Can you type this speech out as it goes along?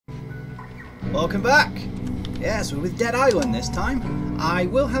Welcome back! Yes, we're with Dead Island this time. I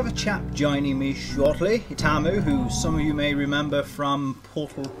will have a chap joining me shortly, Itamu, who some of you may remember from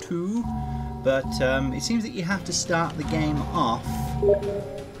Portal 2, but it seems that you have to start the game off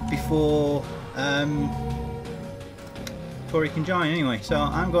before he can join anyway. So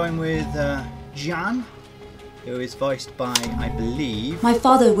I'm going with Jan, who is voiced by, I believe... My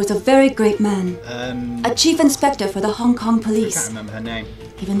father was a very great man. A chief inspector for the Hong Kong police. I can't remember her name.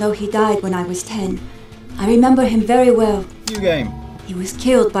 Even though he died when I was 10, I remember him very well. New game. He was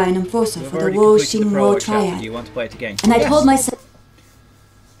killed by an enforcer for the Wo Xin Wo triad. Do you want to play it again? And I told myself...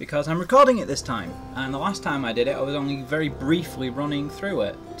 Because I'm recording it this time, and the last time I did it I was only very briefly running through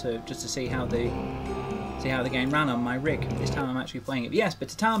it just to see how the game ran on my rig. This time I'm actually playing it. Yes, but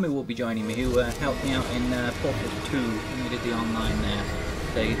Itamu will be joining me, who helped me out in Portal 2 when we did the online there,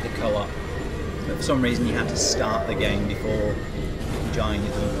 the co-op. But for some reason you have to start the game before you can join. It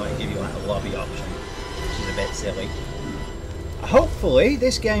doesn't quite give you like a lobby option, which is a bit silly. Hopefully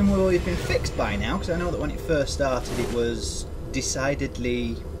this game will have been fixed by now, because I know that when it first started it was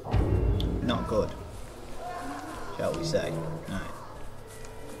decidedly not good, shall we say. Right.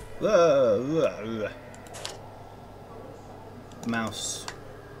 Whoa, whoa, whoa. Mouse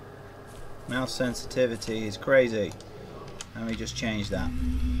sensitivity is crazy. Let me just change that.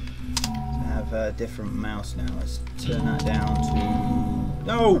 I have a different mouse now. Let's turn that down to...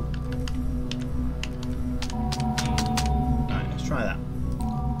 No! Right, let's try that.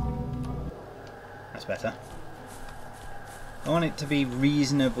 That's better. I want it to be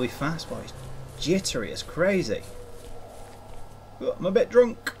reasonably fast, but it's jittery as crazy. Oh, I'm a bit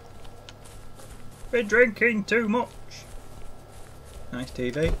drunk. Been drinking too much. Nice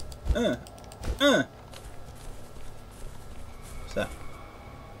TV. What's that?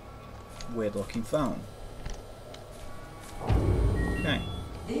 Weird looking phone. Okay.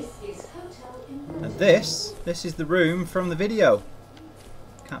 And this is the room from the video.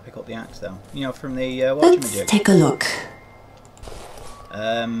 Can't pick up the axe though. You know, from the Let's take a look.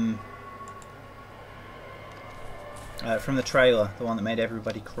 From the trailer, the one that made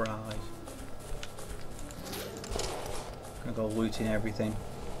everybody cry. Gonna go looting everything.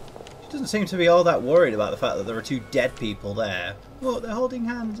 She doesn't seem to be all that worried about the fact that there are two dead people there. Look, they're holding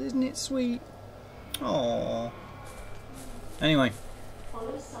hands, isn't it sweet? Aww. Anyway.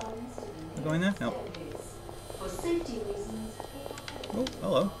 We're going there? No. Oh,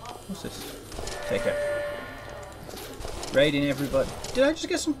 hello. What's this? Take it. Raiding everybody. Did I just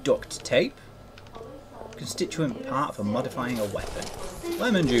get some duct tape? Constituent part for modifying a weapon.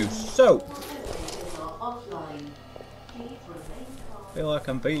 Lemon juice. Soap. Feel like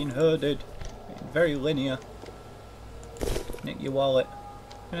I'm being herded. Being very linear. Nick your wallet.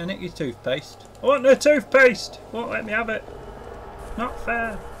 Can I nick your toothpaste? I want no toothpaste! Won't let me have it. Not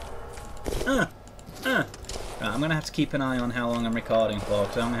fair. Right, I'm going to have to keep an eye on how long I'm recording for,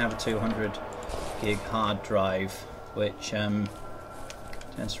 because I only have a 200 gig hard drive, which tends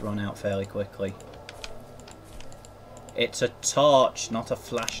to run out fairly quickly. It's a torch, not a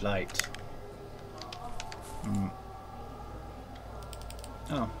flashlight.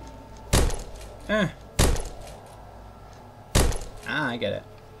 Oh. I get it.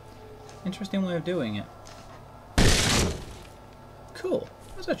 Interesting way of doing it. Cool.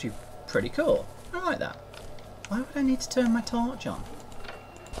 That's actually pretty cool. I like that. Why would I need to turn my torch on?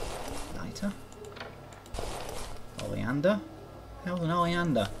 Lighter. Oleander? How's an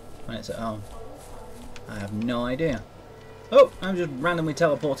oleander when it's at home? I have no idea. Oh, I'm just randomly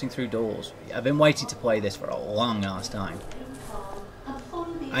teleporting through doors. I've been waiting to play this for a long ass time.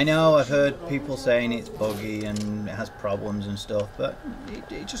 I know I've heard people saying it's buggy and it has problems and stuff, but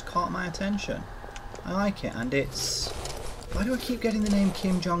it just caught my attention. I like it, and it's... Why do I keep getting the name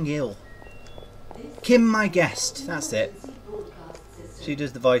Kim Jong-il? Kim, my guest, that's it. She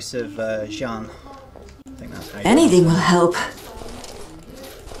does the voice of Jean. I think that's how you Anything will help.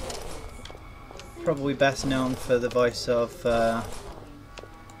 Probably best known for the voice of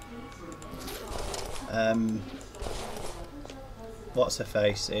what's her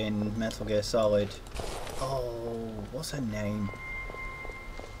face in Metal Gear Solid. Oh, what's her name?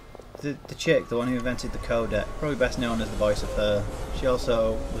 The chick, the one who invented the codec. Probably best known as the voice of her. She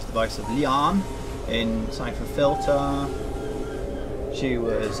also was the voice of Leon in Siphon Filter. She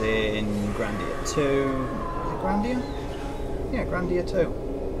was in Grandia 2. Is it Grandia? Yeah, Grandia 2.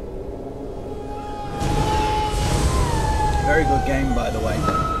 Very good game, by the way.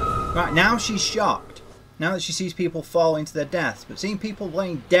 Right, now she's shocked. Now that she sees people falling to their deaths. But seeing people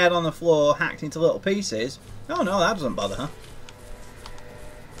laying dead on the floor, hacked into little pieces, oh no, that doesn't bother her.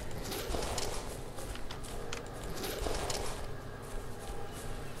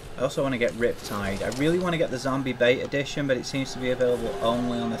 I also want to get Riptide. I really want to get the Zombie Bait Edition, but it seems to be available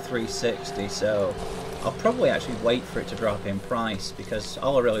only on the 360, so I'll probably actually wait for it to drop in price, because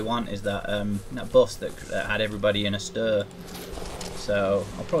all I really want is that that bus that had everybody in a stir. So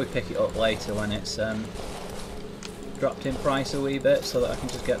I'll probably pick it up later when it's dropped in price a wee bit, so that I can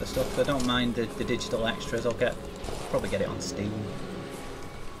just get the stuff. I don't mind the digital extras. I'll probably get it on Steam.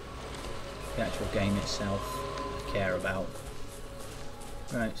 The actual game itself I care about.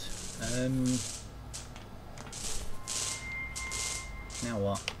 Right. Now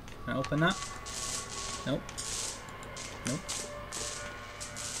what? Can I open that? Nope. Nope.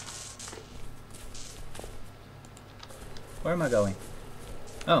 Where am I going?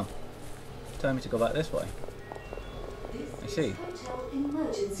 Oh. Telling me to go back this way. I see.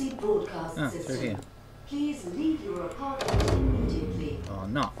 Oh, through here. Please leave your apartment immediately. Or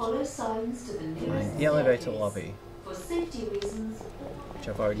not. Follow signs to the nearest Find the elevator staircase. lobby. For safety reasons, Which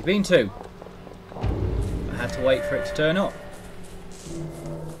I've already been to. I had to wait for it to turn up.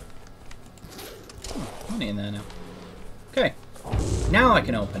 Oh, money in there now. Okay. Now I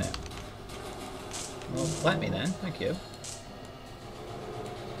can open it. Well, let me then. Thank you.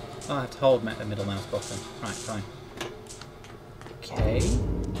 Oh, I have to hold the middle mouse button. Right, fine. Okay.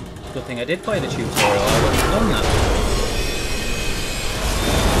 Good thing I did play the tutorial. I would have done that.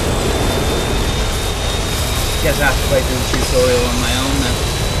 Guess I have to play through the tutorial on my own then.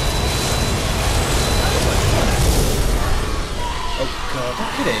 Oh god,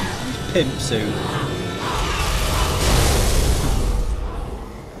 look at him. He's pimp suit.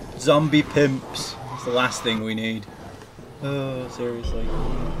 Zombie pimps. That's the last thing we need. Oh, seriously.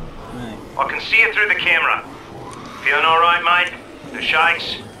 Right. I can see it through the camera. Feeling alright, mate? No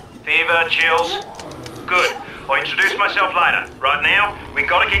shakes? Fever? Chills? Good. I'll introduce myself later. Right now, we've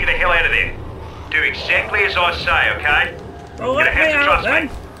got to get you the hell out of there. Do exactly as I say, okay? Well, You're gonna have to trust then.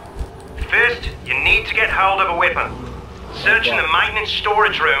 me. First, you need to get hold of a weapon. Search in the maintenance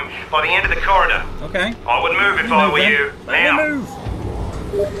storage room by the end of the corridor. Okay. I would move if I were you. Let Now. me move.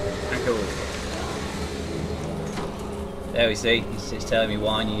 Cool. There we see. It's telling me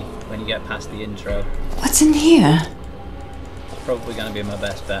when you get past the intro. what's in here? It's probably going to be my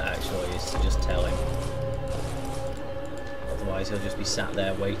best bet actually, is to just tell him. Otherwise he'll just be sat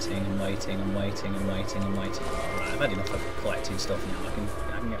there waiting and waiting and waiting and waiting and waiting. Alright, I've had enough of collecting stuff now.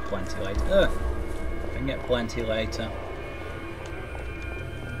 I can get plenty later. I can get plenty later.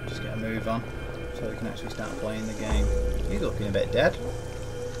 Just get a move on so we can actually start playing the game. He's looking a bit dead.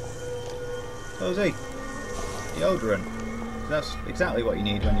 So is he. Deodorant. That's exactly what you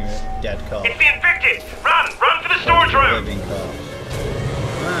need when you're a dead corpse. It's the infected! Run! Run for the storage room! Living corpse.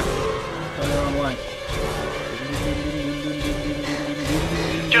 Ah, gone the wrong way.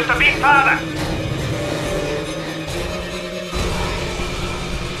 Just a bit farther!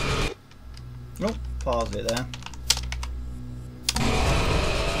 Oh, paused it there.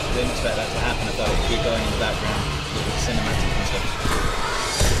 I didn't expect that to happen. I thought it would keep going in the background with cinematic and stuff.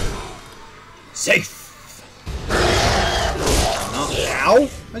 Safe! Ow!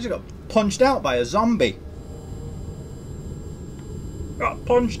 I just got punched out by a zombie. Got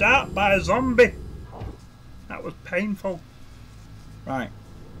punched out by a zombie. That was painful. Right.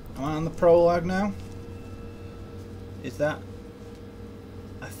 Am I on the prologue now? Is that...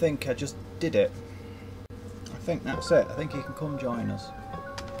 I think I just did it. I think that's it. I think you can come join us.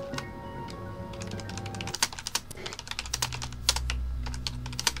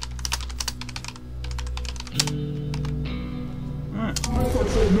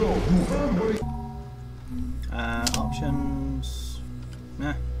 Options.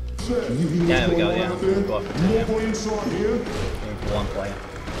 Nah. Yeah, there we go. Yeah. Go up. Yeah. One player.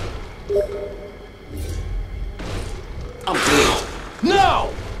 I'm clean.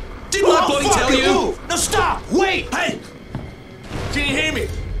 No! Didn't my buddy tell you? Move. No, stop! Wait! Hey! Can you hear me?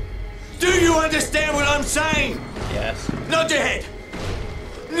 Do you understand what I'm saying? Yes. Nod your head!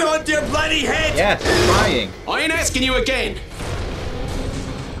 Nod your bloody head! Yes, I'm trying. I ain't asking you again.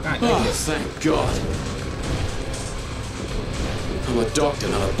 Right, Oh, thank God. I'm a doctor,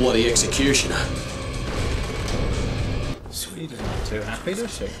 not a bloody executioner. She doesn't look too happy,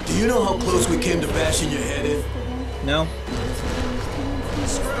 does she? Do you know how close we came to bashing your head in? No.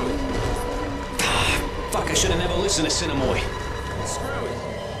 Screw it. Fuck, I should have never listened to Cinemoy. Screw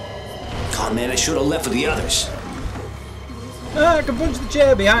it. God, man, I should have left with the others. Ah, I can punch the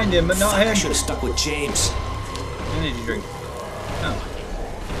chair behind him, but not Fuck, him. I should have stuck with James. Energy drink. Oh.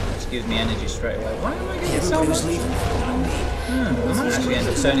 That gives me energy straight away. Why am I getting so Everybody much? was leaving. Not me. I might actually end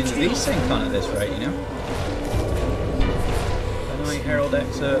up turning the V-Sync on at this rate, you know? Annoying Herald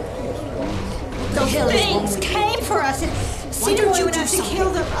excerpt. Those things came for us, and Cinemoy would have to kill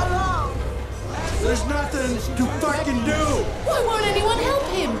them. There's nothing to fucking do! Why won't anyone help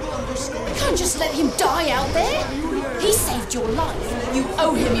him? You can't just let him die out there. He saved your life. You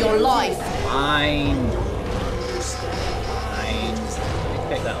owe him your life. Fine.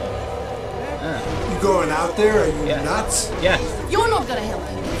 Pick that up. You going out there? Are you Yeah. nuts? Yeah. You're not gonna help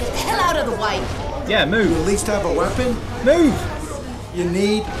him. Get the hell out of the way. Yeah, You move. at least have a weapon? Move! You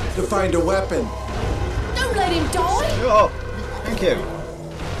need to find a weapon. Don't let him die. Shut up. Thank you.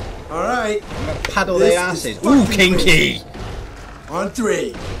 Alright. I'm gonna paddle This their is asses. fucking Ooh, kinky! On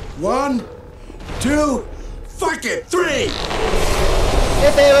 3. 1, 2, fuck it! 3!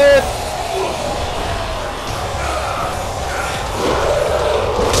 Hit it!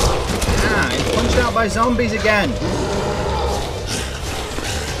 Ah, he's punched out by zombies again.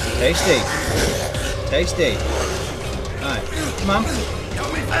 Tasty. Tasty. Alright, come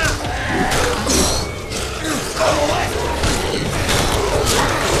on.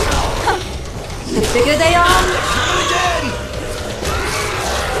 The bigger they are,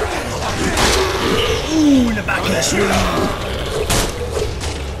 Ooh, in the back of the swing.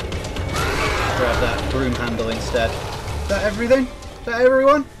 Grab that broom handle instead. Is that everything? Is that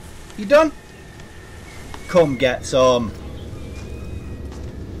everyone? You done? Come get some.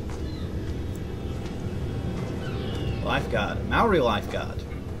 Lifeguard. Maori lifeguard.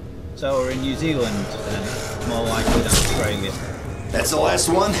 So we're in New Zealand then. More likely than Australia. That's the last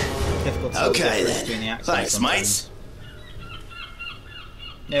one? Difficult to tell the Okay difference then. between the accents Thanks, sometimes. mates.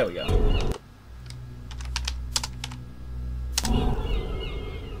 There we go.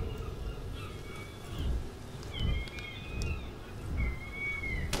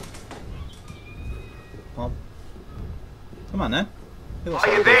 Well, come on then. Who else Are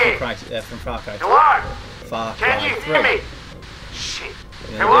you have we there? from Far Cry 3? Hello? Far Can Cry you 3. hear me? Shit.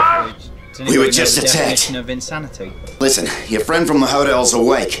 Yeah, Hello? does We anybody were know just the attacked. definition of insanity? Listen, your friend from the hotel's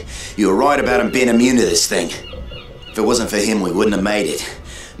awake. You were right about him being immune to this thing. If it wasn't for him, we wouldn't have made it.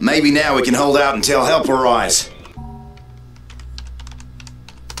 Maybe now we can hold out until help arrives.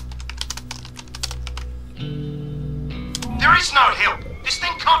 There is no help. This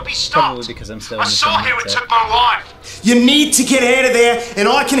thing can't be stopped. Probably because I'm still in I the saw same how it outfit. took my life. You need to get out of there, and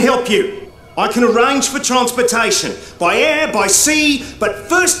I can help you. I can arrange for transportation, by air, by sea, but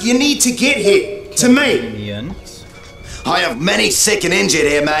first you need to get here, to me. Convenient. I have many sick and injured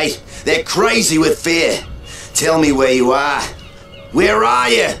here, mate. They're crazy with fear. Tell me where you are. Where are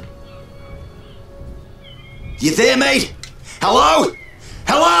you? You there, mate? Hello?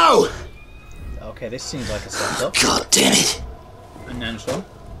 Hello? Okay, this seems like a setup. God damn it. And then some.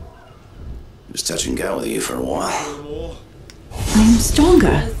 It was touch and go with you for a while. I am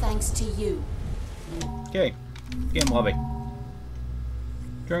stronger. No thanks to you. Okay, game lobby.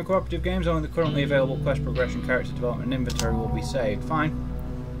 During cooperative games, only the currently available quest progression, character development, and inventory will be saved. Fine.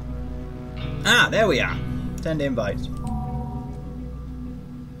 Ah, there we are. Send invites.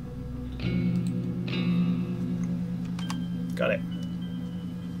 Got it.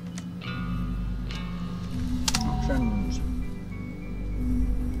 Options.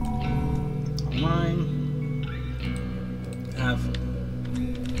 Online. Have.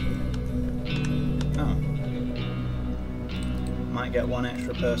 Oh. Might get one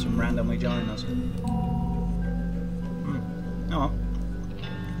extra person randomly joining us. Oh well.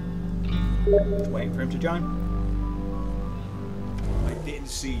 Just waiting for him to join. I didn't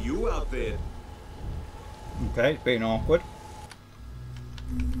see you out there. Okay, it's being awkward.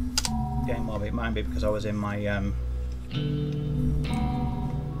 Game lobby. It might be because I was in my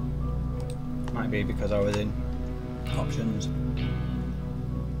might be because I was in options.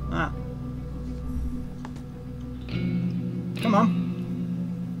 Ah. Come on.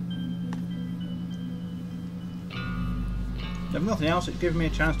 If nothing else, it's given me a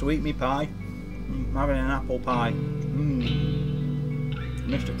chance to eat me pie. I'm having an apple pie.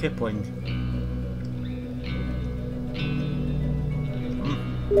 Mr. Kipling.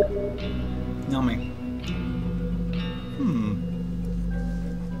 Yummy.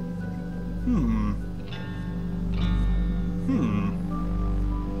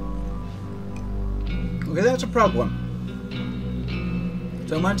 Okay, that's a problem.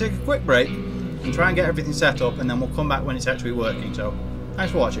 So I'm going to take a quick break and try and get everything set up, and then we'll come back when it's actually working. So,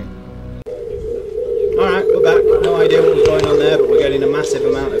 thanks for watching. Alright, we're back. No idea what was going on there, but we're getting a massive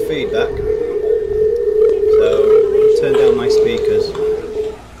amount of feedback. So, let's turn down my speakers.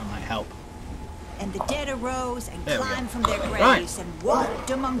 That might help. And the dead arose and There we climbed go. from their graves Right. and walked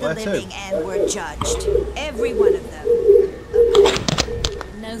among the Where to? living and were judged. Every one of them.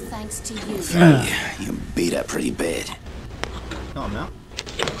 No thanks to you. You beat up pretty bad. No, I'm not.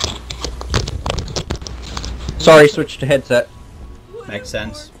 Sorry, switched to headset. Makes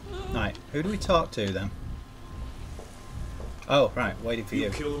sense. Right, who do we talk to then? Oh, right, waiting for you.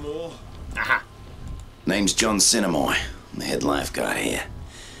 Kill them all. Aha! Name's John Cinemoy. I'm the head lifeguard here.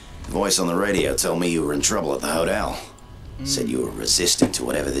 The voice on the radio told me you were in trouble at the hotel. Said you were resistant to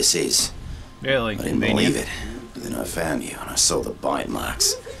whatever this is. Really? I didn't believe it. But then I found you and I saw the bite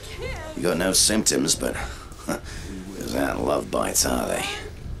marks. You got no symptoms, but those aren't love bites, are they?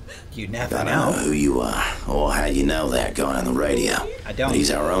 You never I don't know who you are, or how you know that guy on the radio. I don't. But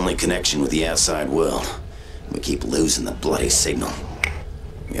he's our only connection with the outside world. We keep losing the bloody signal.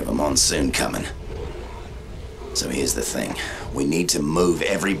 We have a monsoon coming. So here's the thing. We need to move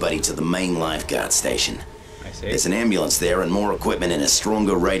everybody to the main lifeguard station. I see. There's an ambulance there and more equipment and a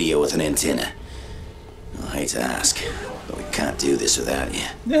stronger radio with an antenna. I hate to ask, but we can't do this without you.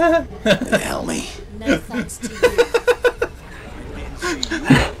 Can you help me? No thanks to you.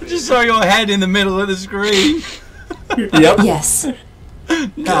 Just saw your head in the middle of the screen. Yep. Yes.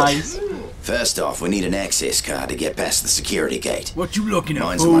 Nice. First off, we need an access card to get past the security gate. What you looking at?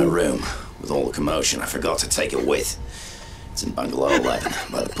 Mine's in my room. With all the commotion, I forgot to take it with. It's in bungalow 11,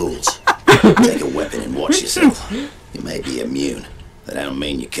 by the pools. Take a weapon and watch yourself. You may be immune. That don't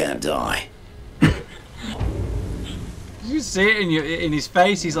mean you can't die. You see it in his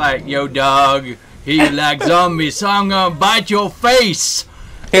face. He's like, "Yo, dog, he like zombies, so I'm gonna bite your face."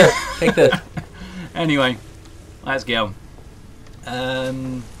 Here, take this. Anyway, let's go.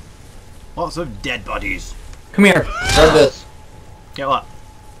 Lots of dead bodies. Come here. Grab this. Get what?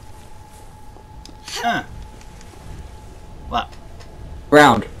 What?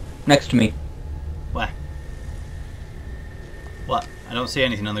 Ground. Next to me. Where? What? I don't see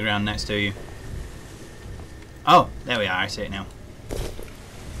anything on the ground next to you. Oh, there we are. I see it now.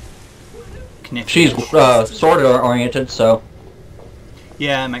 She's sort of oriented, so.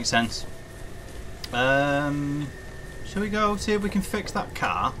 Yeah, makes sense. Shall we go see if we can fix that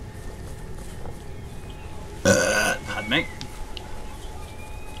car? Pardon me.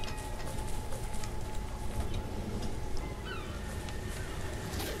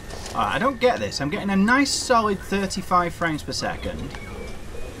 Alright, I don't get this. I'm getting a nice solid 35 frames per second.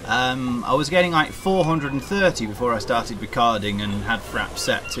 I was getting like 430 before I started recording and had Fraps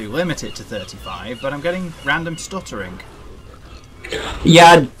set to limit it to 35, but I'm getting random stuttering.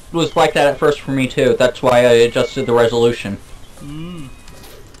 Yeah, it was like that at first for me too. That's why I adjusted the resolution.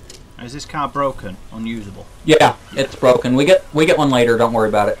 Is this car broken? Unusable? Yeah, it's broken. We get one later, don't worry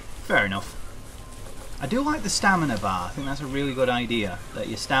about it. Fair enough. I do like the stamina bar. I think that's a really good idea, that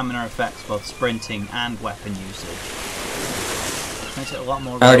your stamina affects both sprinting and weapon usage. Makes it a lot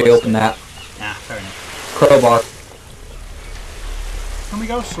more realistic. I already opened that. Ah, fair enough. Crowbar. Can we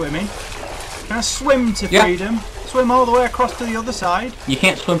go swimming? Can I swim to freedom? Swim all the way across to the other side? You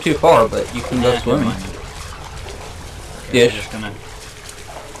can't swim too far, but you can go swimming. Okay, I'm just gonna...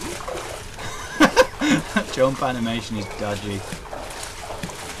 That jump animation is dodgy.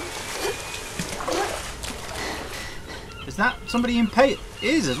 Is that somebody impaled? It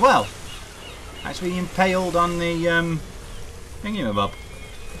is as well. Actually impaled on the thingy-mabob.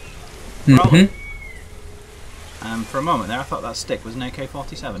 For a moment there I thought that stick was an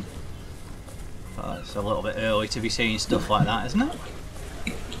AK-47. But it's a little bit early to be seeing stuff like that, isn't it?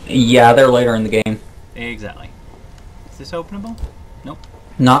 Yeah, they're later in the game. Exactly. Is this openable? Nope.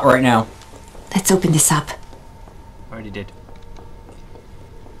 Not right now. Let's open this up. Already did.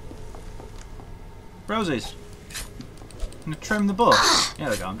 Roses. I'm gonna trim the bush. There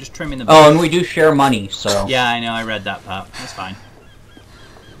we go, I'm just trimming the bush. Oh, and we do share money, so... Yeah, I know, I read that part. That's fine.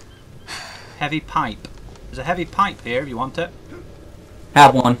 Heavy pipe. There's a heavy pipe here if you want it.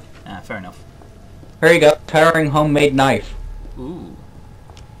 Have one. Ah, fair enough. Here you go. Tiring homemade knife. Ooh.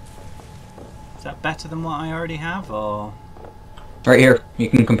 Is that better than what I already have, or...? Right here. You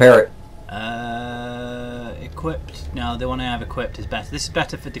can compare it. Equipped. No, the one I have equipped is better. This is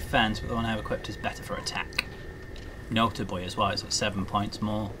better for defense, but the one I have equipped is better for attack. Notably as well, it's at 7 points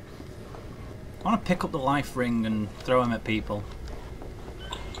more. I want to pick up the life ring and throw him at people.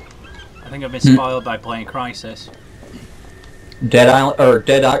 I think I've been spoiled by playing Crisis. Dead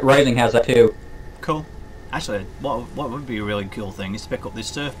Rising has that too. Cool. Actually, what would be a really cool thing is to pick up this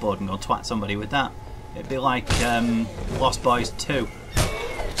surfboard and go twat somebody with that. It'd be like Lost Boys 2.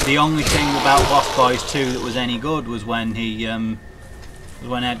 The only thing about Lost Boys 2 that was any good was when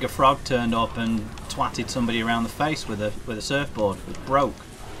when Edgar Frog turned up and twatted somebody around the face with a surfboard. It broke.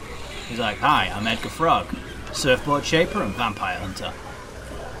 He's like, "Hi, I'm Edgar Frog, surfboard shaper and vampire hunter."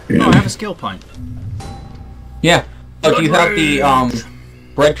 Oh, I have a skill point. Yeah. Oh, do you have the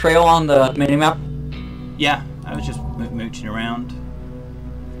bread trail on the minimap? Yeah, I was just mooching around.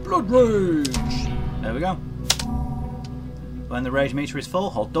 Blood rage. There we go. When the rage meter is full,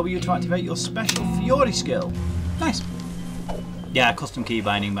 hold W to activate your special Fury skill. Nice. Yeah, custom key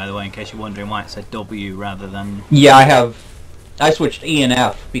binding, by the way, in case you're wondering why it said W rather than... Yeah, I switched E and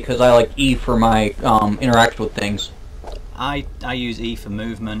F because I like E for my interaction with things. I use E for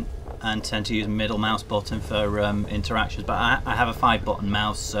movement and tend to use middle mouse button for interactions, but I have a 5-button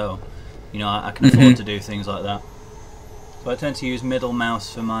mouse, so you know I can afford to do things like that. So I tend to use middle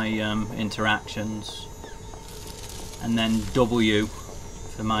mouse for my interactions, and then W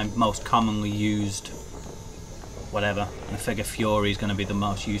for my most commonly used whatever. And I figure Fury is going to be the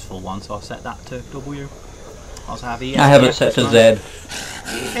most useful one, so I'll set that to W. Also have E. I have it set to Z.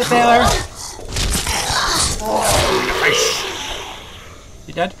 Hey Taylor!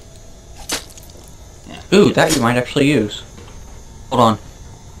 You dead? Yeah. Ooh, that you might actually use. Hold on.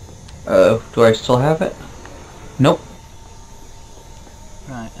 Do I still have it? Nope.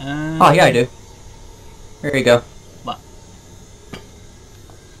 Right, oh, yeah, I do. There you go. What?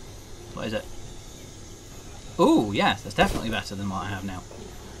 What is it? Ooh, yes, that's definitely better than what I have now.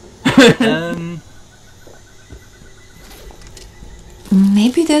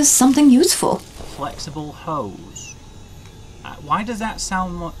 Maybe there's something useful. Flexible hose. Why does that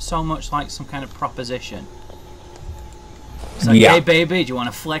sound so much like some kind of proposition? It's like, hey baby, do you want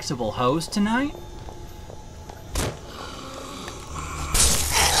a flexible hose tonight?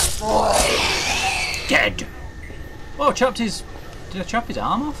 Dead. Oh, chopped his... Did I chop his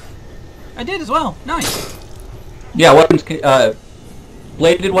arm off? I did as well. Nice. Yeah, weapons can,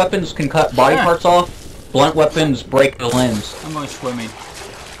 bladed weapons can cut body parts off. Blunt weapons break the limbs. I'm going swimming.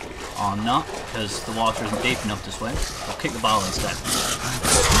 Or not, because the water isn't deep enough to swim. I'll kick the ball instead.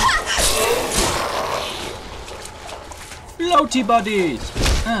 Floaty bodies!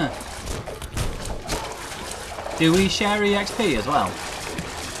 Do we share EXP as well?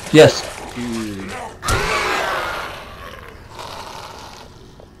 Yes. Good.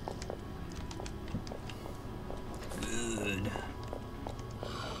 Good.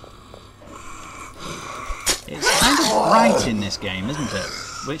 It's kind of bright in this game, isn't it?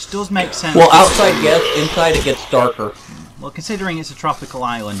 Which does make sense. Well, outside yes, inside it gets darker. Well, considering it's a tropical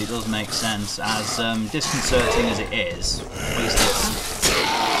island, it does make sense, as disconcerting as it is. At least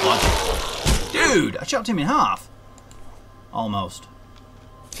it's logical. Dude, I chopped him in half. Almost.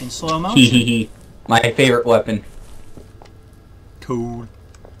 In slow motion. My favorite weapon. Cool.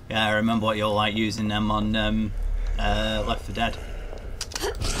 Yeah, I remember what you're like using them on Left 4 Dead.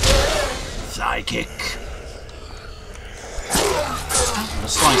 Psychic. I'll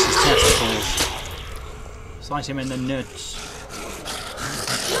slice his testicles. Slice him in the nuts.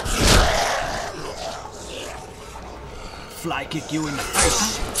 Fly kick you in the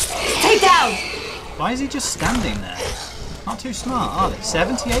face. Take down! Why is he just standing there? Not too smart, are they?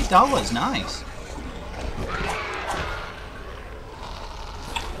 $78, nice.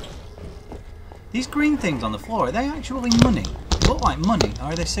 These green things on the floor, are they actually money? They look like money, or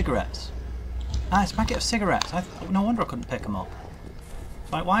are they cigarettes? Ah, it's a packet of cigarettes. No wonder I couldn't pick them up.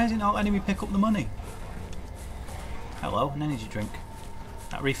 Like, why is it not letting me pick up the money? Hello, an energy drink.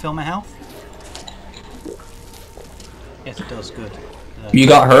 That refill my health? Yes, it does, good. You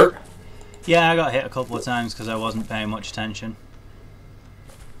got hurt? Yeah, I got hit a couple of times because I wasn't paying much attention.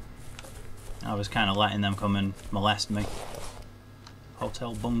 I was kind of letting them come and molest me.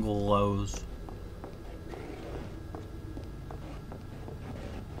 Hotel bungalows.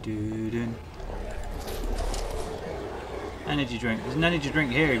 Doo-doo. Energy drink. There's an energy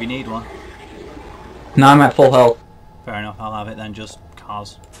drink here if you need one. No, I'm at full health. Fair enough, I'll have it then, just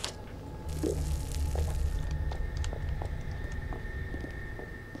cause.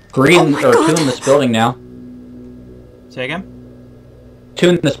 Green, or two in this building now. Say again? 2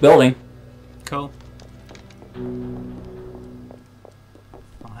 in this building. Cool.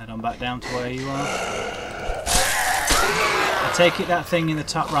 I'll head on back down to where you are. I take it that thing in the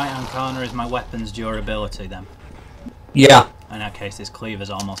top right hand corner is my weapon's durability then? Yeah. In that case, this cleaver's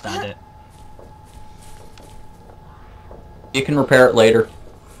almost at it. You can repair it later.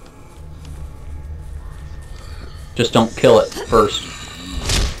 Just don't kill it first.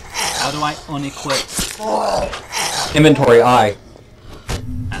 How do I unequip? Inventory I.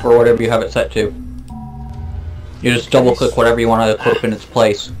 Or whatever you have it set to. You just double click whatever you want to equip in its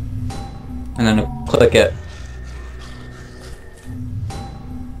place. And then click it.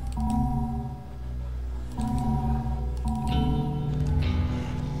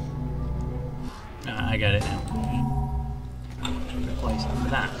 I get it now. Replace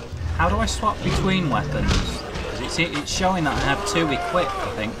that. How do I swap between weapons? Because it's showing that I have 2 equipped,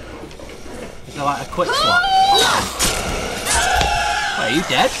 I think. Is there like a quick swap? Wait, are you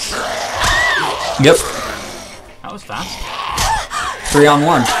dead? Yep. That was fast.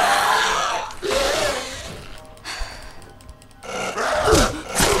 3-on-1.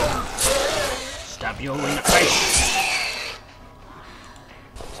 Stab you in the face.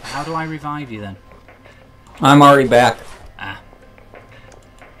 So how do I revive you then? I'm already back. Ah.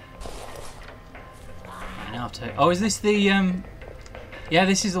 I now have to. Oh, is this the Yeah,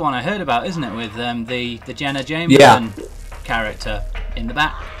 this is the one I heard about, isn't it? With the Jenna Jameson character in the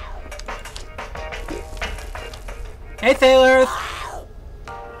back. Hey, Thaler!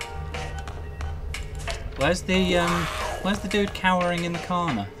 Where's the dude cowering in the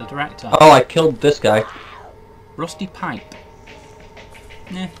corner? The director. Oh, I killed this guy. Rusty pipe.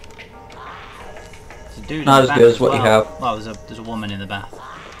 Nah. There's a dude Not in the as good bath as what you have. Well, there's a woman in the bath.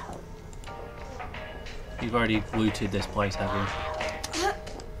 You've already looted this place, have you?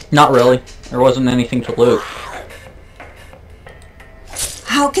 Not really. There wasn't anything to loot.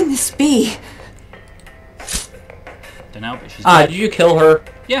 How can this be? Dunno, but she's Did you kill her?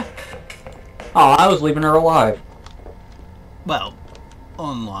 Yeah. Oh, I was leaving her alive. Well,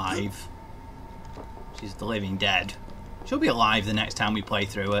 unlive. She's the living dead. She'll be alive the next time we play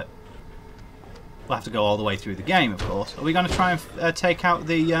through it. We'll have to go all the way through the game, of course. Are we going to try and take out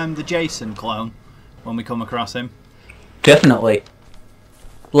the Jason clone when we come across him? Definitely.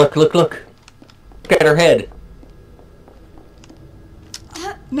 Look, look, look. Look at her head.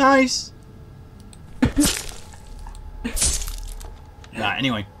 Nice! Right,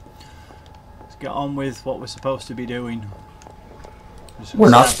 anyway. Let's get on with what we're supposed to be doing. We're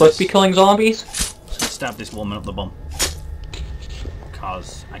not supposed to be killing zombies? Just stab this woman up the bum.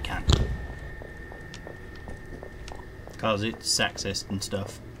 Because I can. Because it's sexist and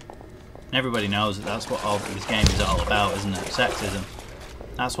stuff. And everybody knows that that's what all this game is all about, isn't it? Sexism.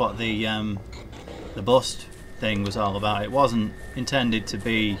 That's what the bust thing was all about. It wasn't intended to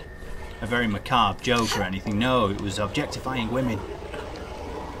be a very macabre joke or anything. No, it was objectifying women.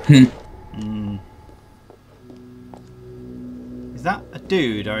 Is that a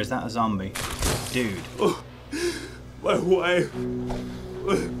dude or is that a zombie? Dude. Oh, my wife.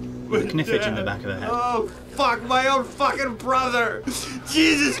 With a kniffage in the back of her head. Oh, fuck, my own fucking brother.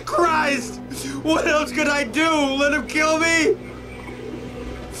 Jesus Christ. What else could I do? Let him kill me?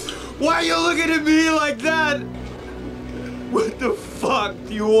 Why are you looking at me like that? What the fuck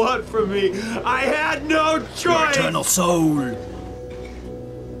do you want from me? I had no choice! Your eternal soul!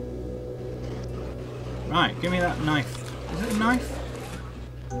 Right, give me that knife. Is it a knife?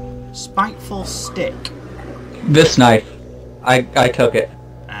 Spiteful stick. This knife. I took it.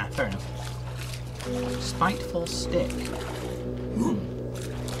 Ah, fair enough. Spiteful stick.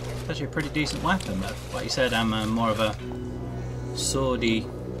 It's actually a pretty decent weapon, but like you said, I'm more of a swordy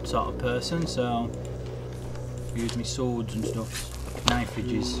sort of person, so use me swords and stuff,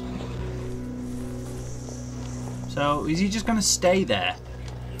 knifeages. So is he just going to stay there?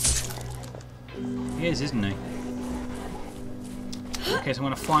 He is, isn't he? Okay, so I'm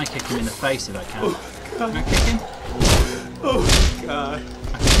going to fly kick him in the face if I can. Oh, God. Can I kick him? Oh God!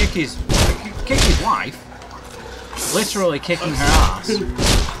 I can kick his wife. Literally kicking her ass.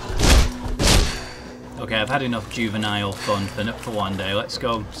 Okay, I've had enough juvenile fun for one day. Let's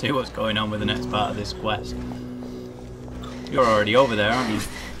go see what's going on with the next part of this quest. You're already over there, aren't you?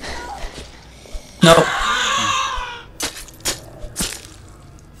 No.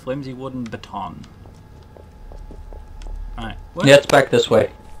 Flimsy wooden baton. Right. Yeah, it's back this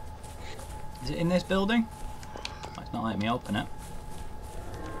way. Is it in this building? Oh, it's not letting me open it.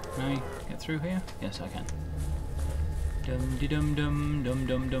 Can I get through here? Yes, I can. Dum de dum dum dum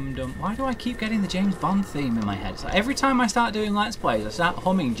dum dum dum. Why do I keep getting the James Bond theme in my head? It's like every time I start doing Let's Plays, I start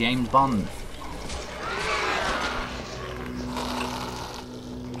humming James Bond.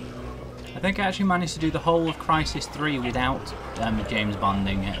 I think I actually managed to do the whole of Crisis 3 without James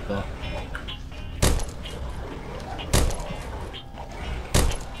Bonding it, but...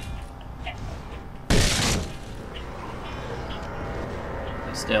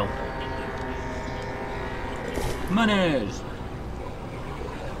 but still. Monies!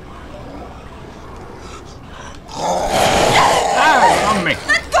 Ah, on me!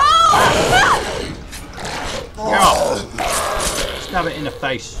 Let go! Oh. Stab it in the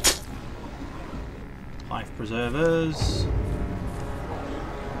face. Life preservers.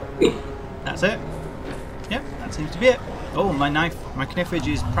 That's it. Yep, that seems to be it. Oh, my knife, my kniffage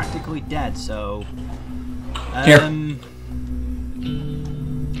is practically dead, so... Here.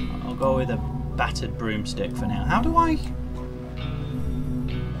 I'll go with a battered broomstick for now. How do I...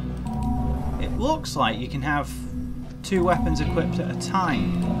 It looks like you can have 2 weapons equipped at a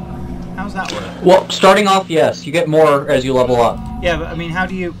time. How's that work? Well, starting off, yes. You get more as you level up. Yeah, but I mean, how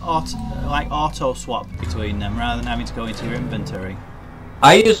do you auto swap between them rather than having to go into your inventory?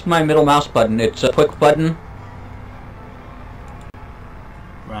 I use my middle mouse button. It's a quick button.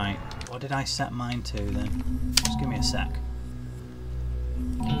 Right. What did I set mine to then? Just give me a sec.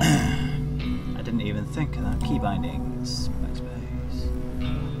 I didn't even think of that. Key bindings.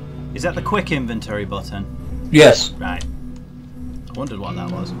 Backspace. Is that the quick inventory button? Yes. Right. I wondered what that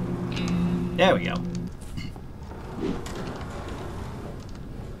was. There we go.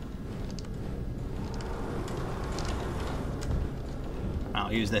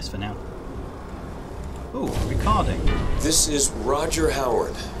 I'll use this for now. Ooh, recording. This is Roger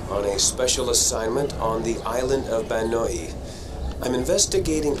Howard on a special assignment on the island of Banoi. I'm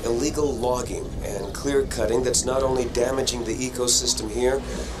investigating illegal logging and clear-cutting that's not only damaging the ecosystem here,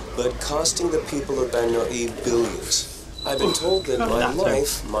 but costing the people of Banoi billions. I've been told that my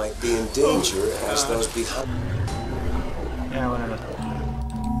life might be in danger as those behind... Yeah, whatever.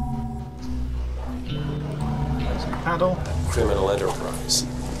 There's a paddle. Criminal enterprise.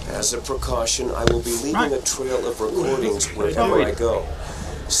 As a precaution, I will be leaving a trail of recordings wherever I go,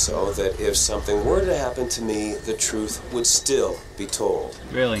 so that if something were to happen to me, the truth would still be told.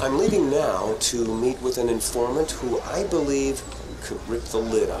 Really? I'm leaving now to meet with an informant who I believe could rip the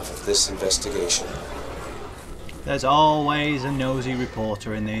lid off of this investigation. There's always a nosy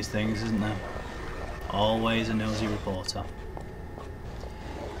reporter in these things, isn't there? Always a nosy reporter.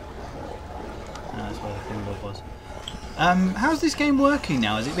 That's where the thing was. How's this game working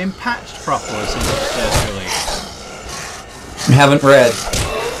now? Has it been patched properly since it was first released? I haven't read.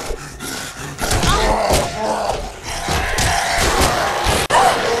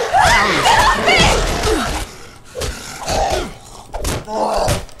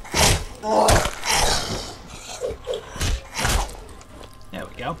 There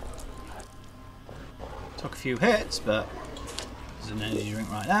we go. Took a few hits, but there's an energy drink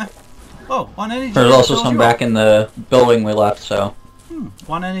right there. Oh, one energy drink. There's also some back in the building we left, so.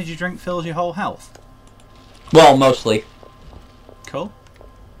 One energy drink fills your whole health. Well, mostly. Cool.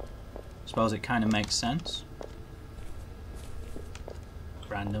 Suppose it kind of makes sense.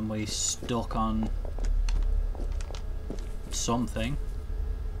 Randomly stuck on something.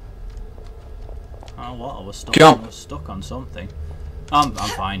 Oh, what? I was stuck. Jump. I was stuck on something. I'm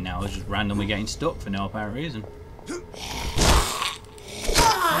fine now. I was just randomly getting stuck for no apparent reason.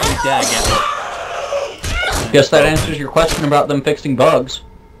 Dare get it. Guess that answers your question about them fixing bugs.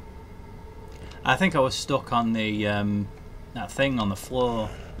 I think I was stuck on the that thing on the floor.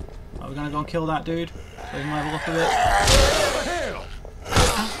 Are we gonna go and kill that dude? So we can have a look at it.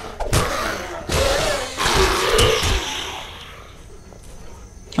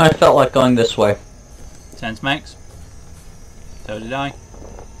 I felt like going this way. Sense makes. So did I.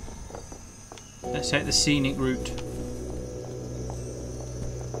 Let's take the scenic route.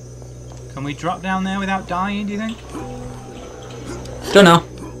 Can we drop down there without dying, do you think? Don't know.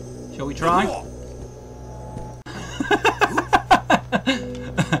 Shall we try?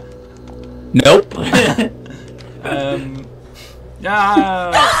 Nope.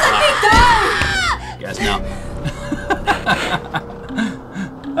 No! Guess not.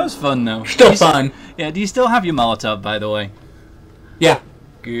 That was fun though. Still fun. Yeah, do you still have your Molotov, by the way? Yeah.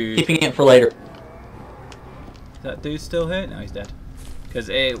 Good. Keeping it for later. Is that dude still here? No, he's dead. Because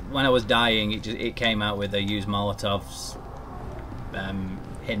when I was dying, it came out with a use Molotov's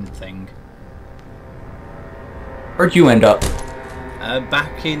hint thing. Where'd you end up?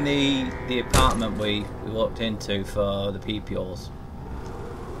 Back in the apartment we walked into for the PPOs.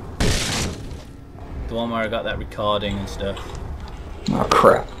 The one where I got that recording and stuff. Oh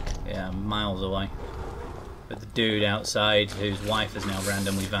crap. Yeah, miles away. With the dude outside whose wife has now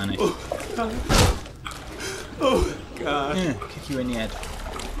randomly vanished. Oh God. Yeah, kick you in the head.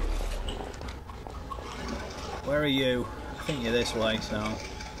 Where are you? I think you're this way, so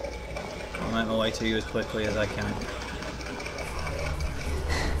I'll make my way to you as quickly as I can.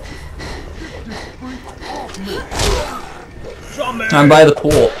 Zombie! I'm by the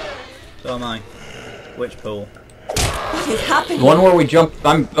pool. So am I. Which pool? What is happening? The one where we jumped.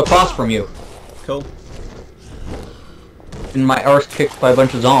 I'm across from you. Cool. And my arse kicked by a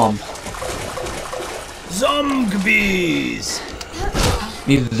bunch of zombies. Zombies!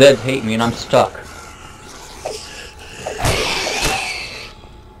 These Zeds hate me and I'm stuck.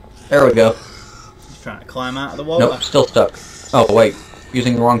 There we go. He's trying to climb out of the water. Nope, still stuck. Oh wait,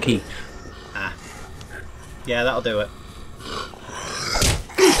 using the wrong key. Ah. Yeah, that'll do it.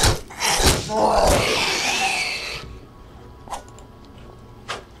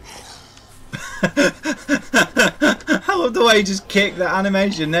 I love the way he just kicked that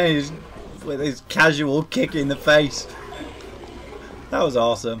animation there, just with his casual kick in the face. That was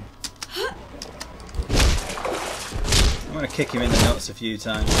awesome. Come gonna kick him in the nuts a few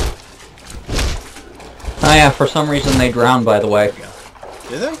times. Oh yeah, for some reason they drown, by the way.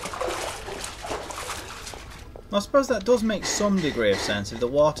 Do they? Well, I suppose that does make some degree of sense if the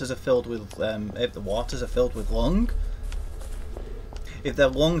waters are filled with lung. If their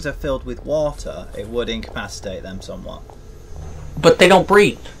lungs are filled with water, it would incapacitate them somewhat. But they don't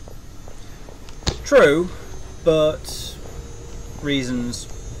breathe. True, but reasons.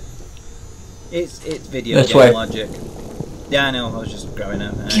 It's video game logic. Yeah, I know. I was just growing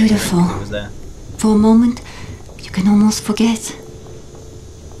up. Beautiful. It was there. For a moment, you can almost forget.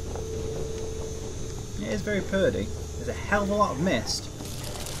 It is very purdy. There's a hell of a lot of mist,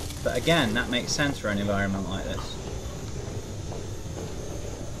 but again, that makes sense for an environment like this.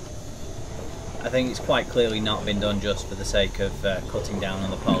 I think it's quite clearly not been done just for the sake of cutting down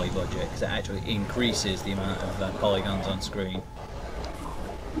on the poly budget, because it actually increases the amount of polygons on screen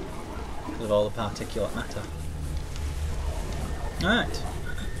because of all the particulate matter. Alright.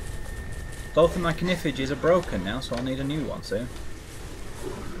 Both of my canifages are broken now, so I'll need a new one soon.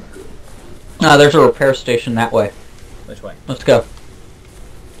 Ah, there's a repair station that way. Which way? Let's go.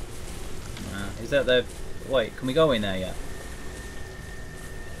 Is that the... Wait, can we go in there yet?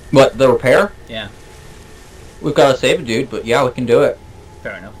 What, the repair? Yeah. We've got to save a dude, but yeah, we can do it.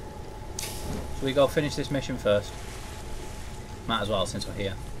 Fair enough. Shall we go finish this mission first? Might as well, since we're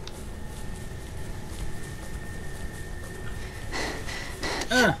here.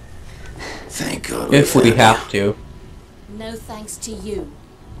 Thank God. If we have to. No thanks to you.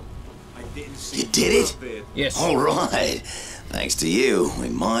 You did it? Yes. All right. Thanks to you, we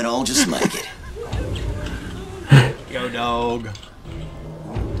might all just make it. Yo, dog.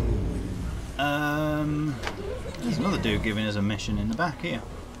 There's another dude giving us a mission in the back here.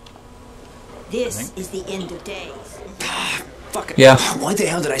 This is the end of days. Fuck it. Yeah. Why the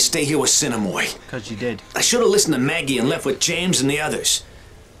hell did I stay here with Cinemoy? Because you did. I should have listened to Maggie and left with James and the others.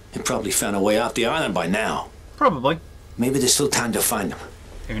 They probably found a way off the island by now. Probably. Maybe there's still time to find them.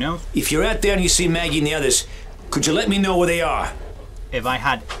 Who knows? If you're out there and you see Maggie and the others, could you let me know where they are? If I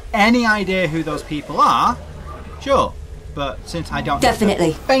had any idea who those people are, sure. But since I don't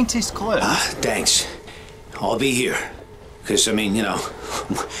Definitely. have the faintest clue... Thanks. I'll be here. Because, I mean, you know,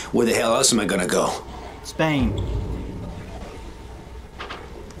 where the hell else am I gonna go? Spain.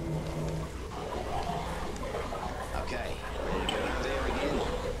 Okay. There again.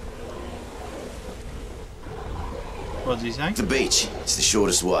 What did he say? The beach. It's the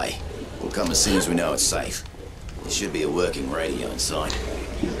shortest way. We'll come as soon as we know it's safe. There should be a working radio inside.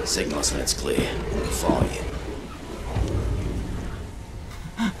 Signal us when it's clear. We'll follow you.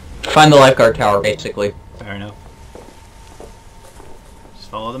 Find the lifeguard tower, basically. Fair enough. Just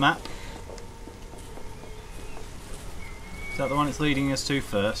follow the map. Is that the one it's leading us to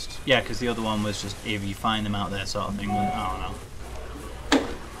first? Yeah, because the other one was just if you find them out there sort of thing. Oh no.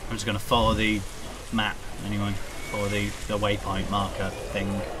 I'm just going to follow the map anyway. Follow the waypoint marker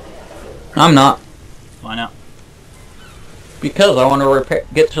thing. I'm not. Why not? Because I want to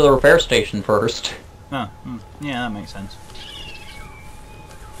get to the repair station first. Oh, yeah, that makes sense.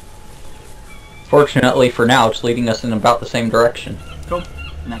 Fortunately for now, it's leading us in about the same direction. Cool.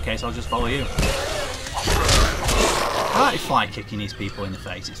 In that case, I'll just follow you. I like fly kicking these people in the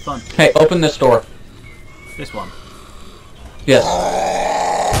face. It's fun. Hey, open this door. This one. Yes.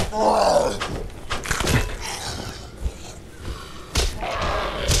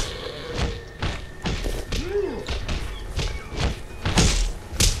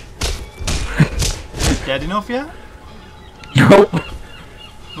 Dead enough yet? Nope.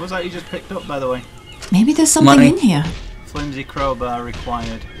 What was that you just picked up, by the way? Maybe there's something Money. in here. Flimsy crowbar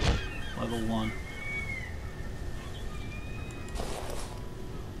required. Level 1.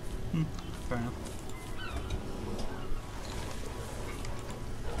 Fair enough.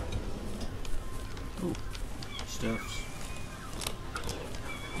 Ooh. Stuffs.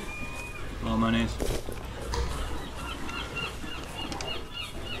 More monies.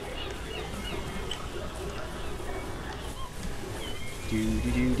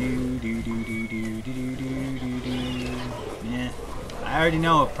 Yeah. I already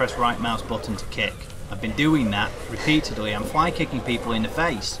know I've pressed right mouse button to kick. I've been doing that repeatedly. I'm fly kicking people in the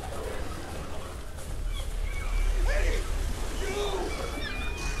face.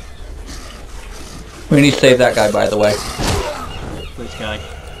 We need to save that guy, by the way. Which guy?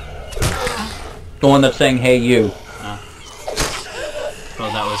 The one that's saying, hey, you.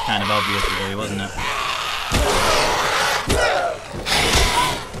 Well, that was kind of obvious, really, wasn't it?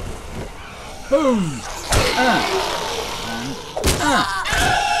 Boom!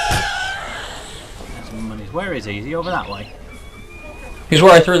 That's some money. Where is he? Is he over that way? He's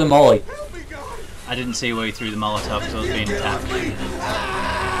where I threw the molly. I didn't see where he threw the Molotov because I was being attacked.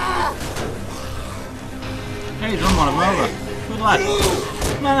 Hey, he's run one of them over. Good lad.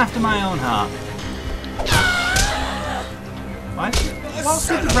 Man after my own heart. What's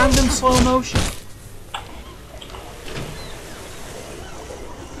with the random slow motion?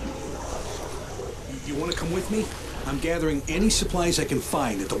 You want to come with me? I'm gathering any supplies I can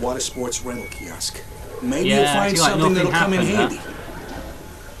find at the water sports rental kiosk. Maybe you'll find something that'll come in handy.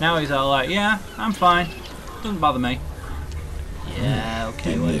 Now he's all like, yeah, I'm fine. Doesn't bother me. Yeah,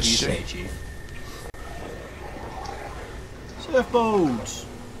 okay, whatever you say, Chief. Surfboards,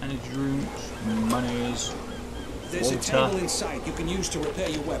 energy drinks, monies, There's water, a table inside you can use to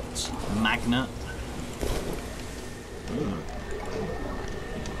repair your weapons. magnet.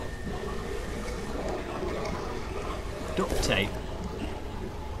 Duct tape.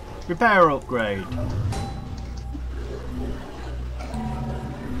 Repair upgrade.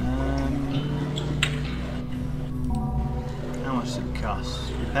 How much does it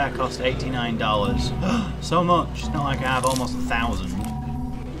cost? Repair cost $89. So much. It's not like I have almost 1,000.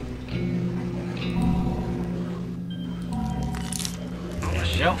 There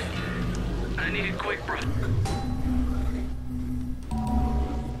we go. I need it quick, bro. That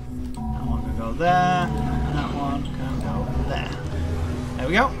one can go there, and that one can go there. There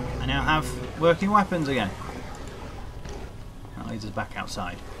we go. I now have working weapons again. That leads us back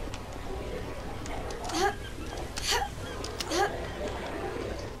outside.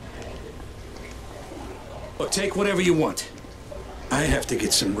 Well, take whatever you want. I have to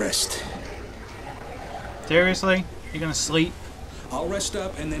get some rest. Seriously? You're gonna sleep? I'll rest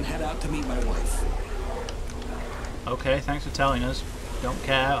up and then head out to meet my wife. Okay, thanks for telling us. Don't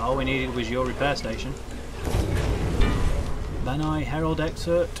care, all we needed was your repair station. Banai Herald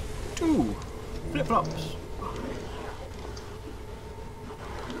Excerpt 2. Flip-flops.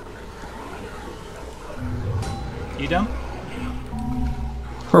 You done?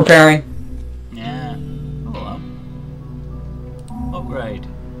 Repairing. Yeah. Oh, hello. Upgrade.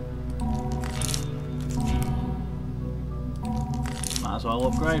 Might as well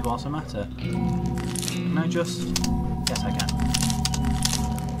upgrade whilst I'm at it. Can I just... Yes, I can.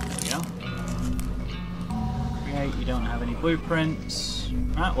 There we go. Create, you don't have any blueprints.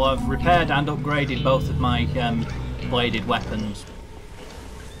 Right, well I've repaired and upgraded both of my bladed weapons.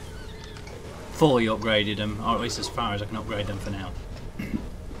 Fully upgraded them, or at least as far as I can upgrade them for now. If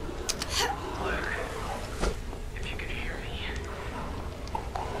you can hear me,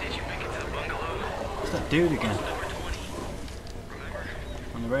 did you make it to the bungalow? What's that dude again?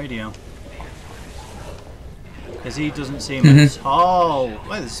 On the radio. Because he doesn't seem as... Oh!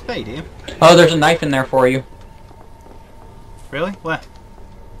 Wait, there's a spade here. Oh, there's a knife in there for you. Really? Where?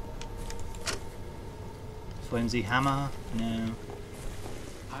 Flimsy hammer? No.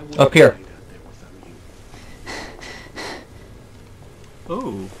 Up here.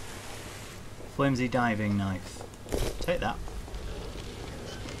 Ooh. Flimsy diving knife. Take that.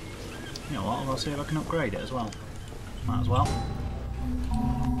 You know what, I'll go see if I can upgrade it as well. Might as well.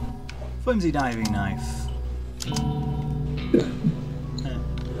 Flimsy diving knife.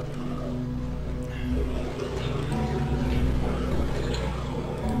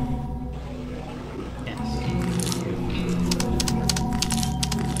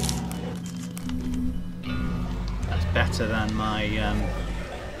 Better than my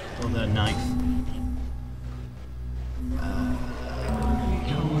other knife. My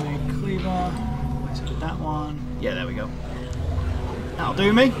cleaver. Where's that one? Yeah, there we go. That'll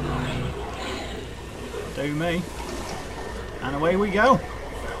do me. Do me. And away we go.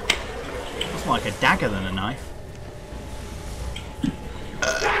 That's more like a dagger than a knife.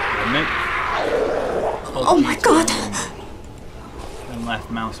 Oh my god! Then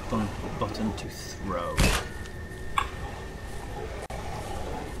left mouse button to throw.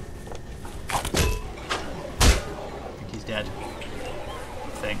 Dead. I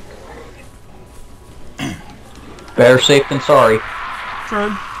think. Better safe than sorry.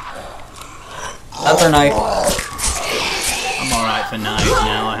 True. Another knife. I'm alright for knives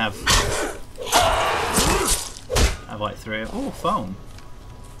now. I have like 3 of... Oh, foam.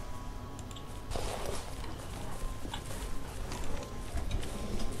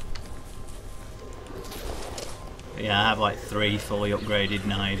 Yeah, I have like 3 fully upgraded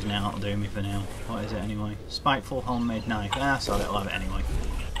knives now. That'll do me for now. What is it anyway? Spiteful homemade knife. Ah, so I'll have it anyway.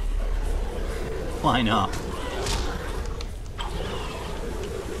 Why not?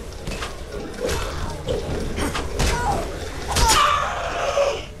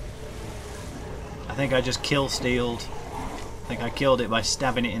 I think I just kill-stealed. I think I killed it by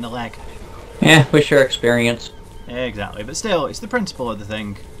stabbing it in the leg. Yeah, with your experience. Exactly, but still, it's the principle of the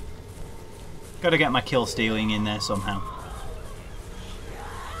thing. Gotta get my kill stealing in there somehow.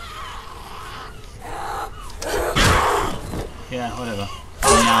 Yeah, whatever.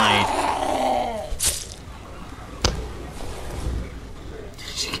 Denied.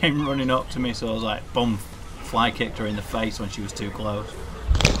 She came running up to me, so I was like, boom, fly kicked her in the face when she was too close.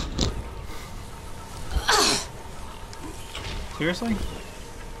 Seriously?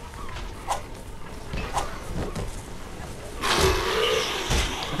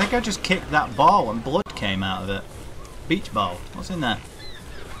 I think I just kicked that ball and blood came out of it. Beach ball. What's in there?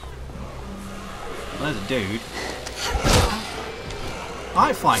 Well, there's a dude.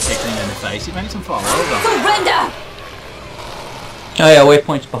 I fly kicked him in the face. It makes him fall over. Surrender! Oh yeah,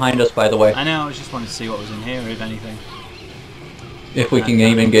 waypoint's behind us, by the way. I know. I just wanted to see what was in here, if anything. If we can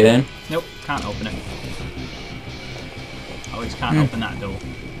even get in. Nope, can't open it. At least can't open that door.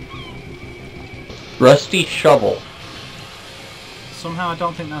 Rusty shovel. Somehow I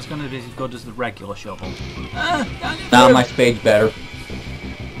don't think that's going to be as good as the regular shovel. Nah, my spade's better.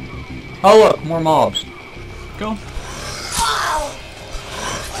 Oh look, more mobs. Cool.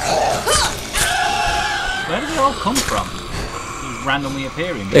 Where did they all come from? These randomly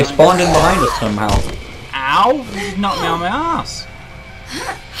appearing. They spawned in behind us somehow. Ow! You knocked me on my ass.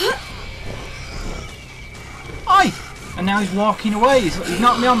 Oi! And now he's walking away. He's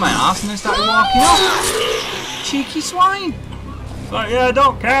knocked me on my ass and then started walking off. Cheeky swine. But yeah, I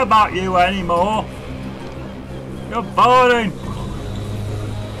don't care about you anymore. You're boring.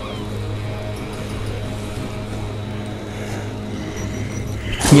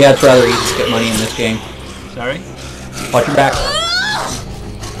 Yeah, it's rather easy to get money in this game. Sorry? Watch your back.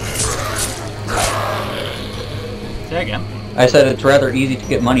 Say again. I said it's rather easy to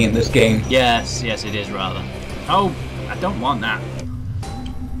get money in this game. Yes, yes it is rather. Oh, I don't want that.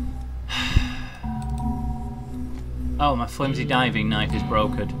 Oh, my flimsy diving knife is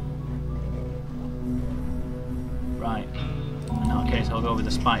broken. Right. In that case, I'll go with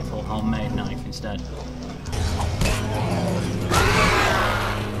the spiteful homemade knife instead.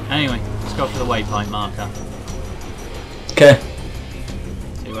 Anyway, let's go for the waypoint marker. Okay.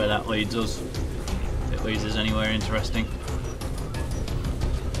 See where that leads us. If it leads us anywhere interesting.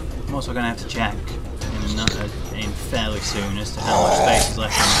 I'm also going to have to check in fairly soon as to how much space is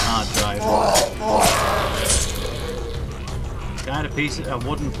left on the hard drive. This guy had a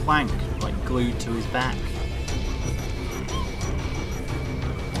wooden plank like glued to his back.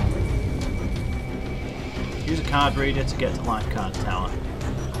 Use a card reader to get to life card tower.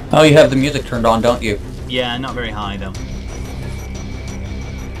 Oh, you have the music turned on, don't you? Yeah, not very high though.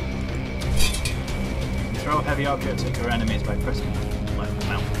 You throw heavy objects at your enemies by pressing the left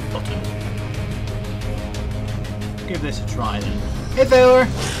mouse button. Give this a try then. Hey Taylor!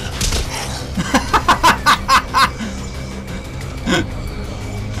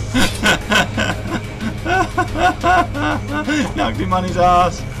 Knocked him on his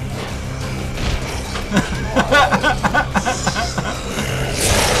ass.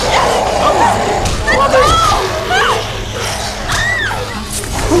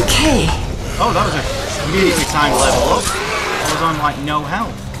 Okay. Oh, that was a immediately timed level up. I was on like no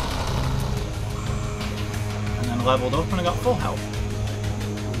health. And then leveled up and I got full health.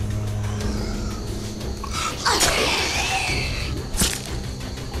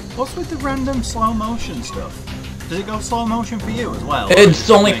 What's with the random slow motion stuff? Does it go slow motion for you as well? It's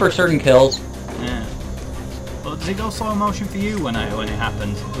only for certain kills. Yeah. Well, does it go slow motion for you when it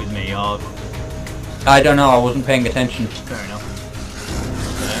happened with me, or? I don't know. I wasn't paying attention. Fair enough.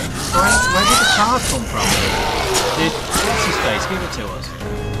 Okay. Where did the card come from? Did what's his face give it to us?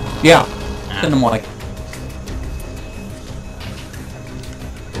 Yeah. Send him like.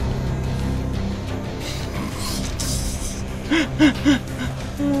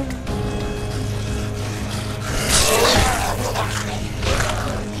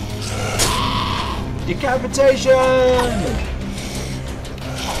 Decapitation!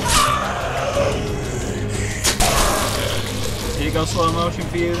 Did it go slow motion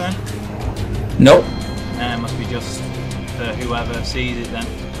for you then? Nope. It must be just for whoever sees it then.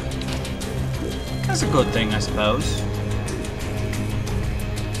 That's a good thing, I suppose.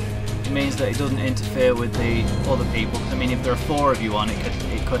 It means that it doesn't interfere with the other people. I mean, if there are 4 of you on,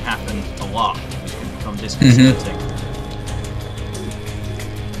 it could happen a lot. It could become disconcerting.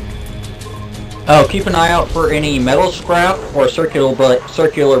 Oh, keep an eye out for any metal scrap or circular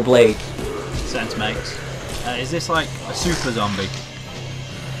blade. Sense makes. Is this like a super zombie?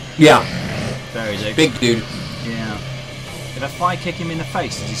 Yeah. Very big. Big dude. Yeah. If I fly kick him in the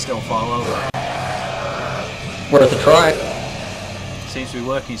face, does he still fall over? Worth a try. Seems to be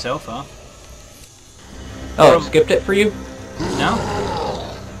working so far. Oh, it skipped it for you? No.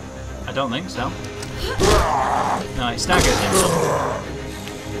 I don't think so. No, it staggers him.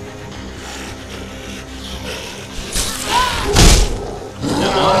 No,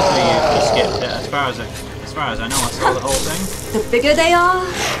 honestly, you skipped it. As far as I know, I saw the whole thing. The bigger they are.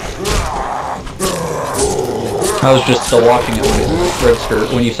 I was just still watching it when it registered,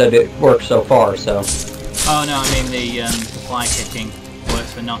 when you said it worked so far, so... Oh no, I mean the fly kicking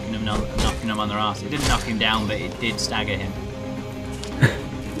works for knocking them on their arse. It didn't knock him down, but it did stagger him.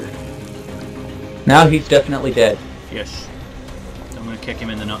 Now he's definitely dead. Yes. So I'm going to kick him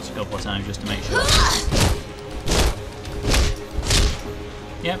in the nuts a couple of times just to make sure.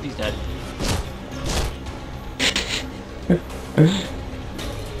 Yep, he's dead.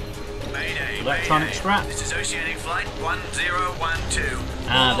 Electronic scrap. This is Oceanic Flight 1012.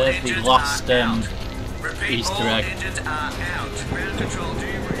 Ah, there's the lost Easter egg.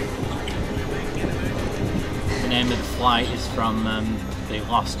 The name of the flight is from the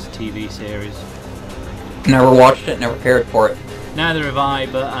Lost TV series. Never watched it, never cared for it. Neither have I,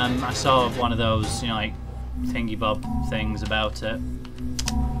 but I saw one of those, you know, like thingy bob things about it.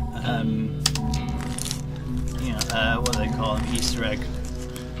 You know, what do they call them? Easter egg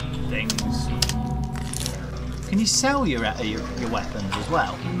things. Can you sell your weapons as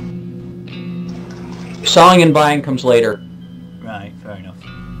well? Selling and buying comes later. Right, fair enough.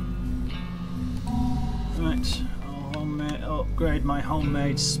 Right, I'll upgrade my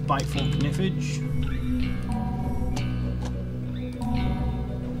homemade spiteful kniffage.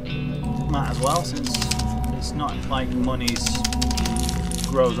 Might as well, since it's not like money's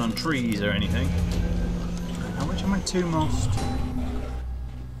grows on trees or anything. Now, which are my two most?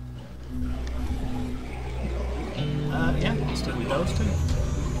 Yeah, I'll stick with those two.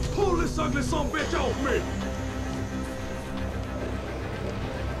 Pull this ugly son of a bitch off me!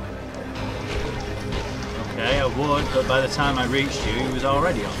 Okay, I would, but by the time I reached you, he was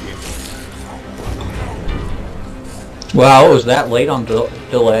already on you. Wow, was that late on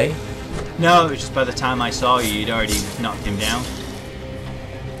delay? No, it was just by the time I saw you, you'd already knocked him down.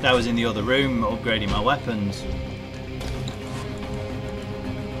 That was in the other room, upgrading my weapons.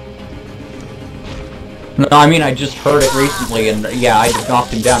 No, I mean, I just heard it recently, and yeah, I just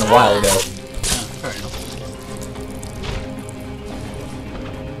knocked him down a while ago. Oh, fair enough.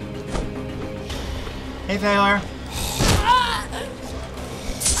 Hey, Taylor.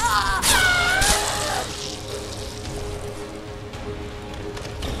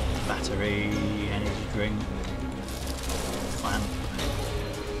 Battery, energy drink, plant.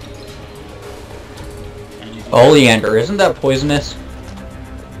 Oleander, isn't that poisonous?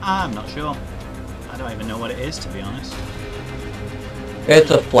 I'm not sure. I don't even know what it is, to be honest.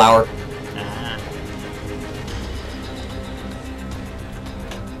 It's a flower. Ah.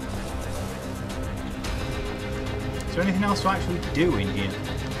 Is there anything else to actually do in here?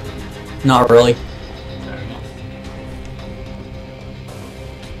 Not really. Fair enough.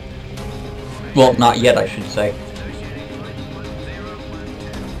 Well, not yet, I should say.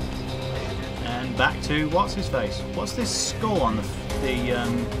 And back to what's his face? What's this skull on the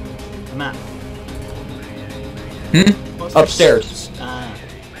map? What's Upstairs. This? Ah,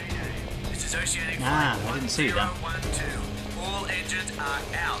 I didn't see that. All engines are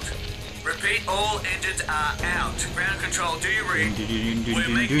out. Repeat, all engines are out. Ground control, do you read? We're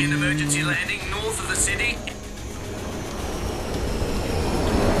making an emergency landing north of the city.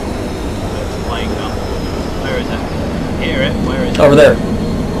 Plane gun. Where is it? Hear it? Where is it? Over there.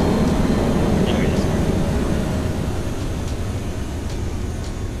 There it is.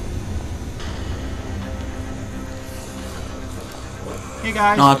 Hey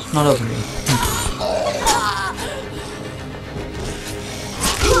guys. No, it's not over here.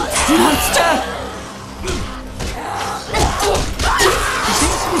 Monster! He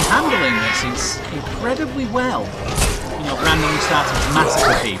seems to be handling this incredibly well. You know, randomly starting to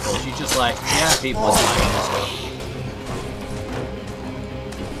massacre people. She's just like, yeah, people are dying and stuff.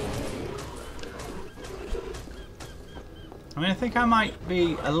 I mean, I think I might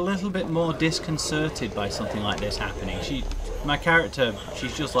be a little bit more disconcerted by something like this happening. My character,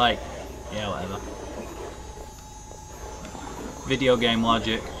 she's just like, yeah, whatever. Video game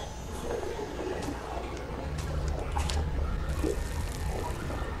logic.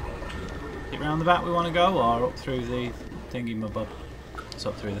 Is it round the back we want to go, or up through the thingy-mabob? It's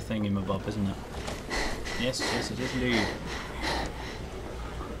up through the thingy-mabob, isn't it? Yes, yes, it is indeed.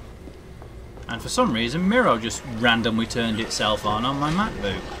 And for some reason, Miro just randomly turned itself on my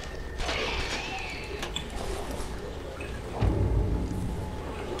MacBook.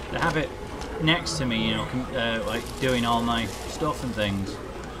 To have it next to me, you know, like doing all my stuff and things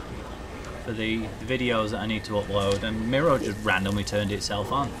for the videos that I need to upload, and Miro just randomly turned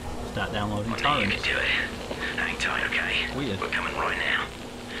itself on. Start downloading I know you torrents. can do it. Hang tight, okay? Weird. We're coming right now.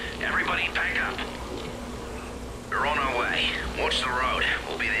 Everybody pack up. We're on our way. Watch the road.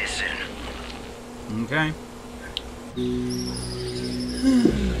 We'll be there soon. Okay.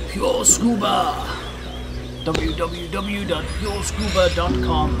 Pure Scuba.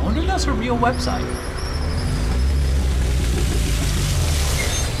 www.purescuba.com. I wonder if that's a real website.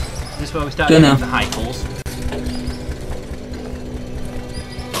 This is where we start getting the Heikels.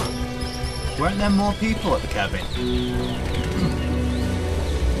 Weren't there more people at the cabin?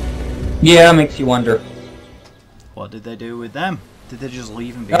 Yeah, makes you wonder. What did they do with them? Did they just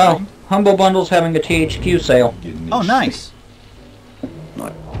leave them behind? Oh, Humble Bundle's having a THQ sale. Oh, nice.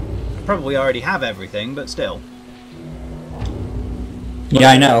 Probably already have everything, but still.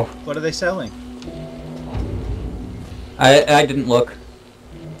 Yeah, I know. What are they selling? I didn't look.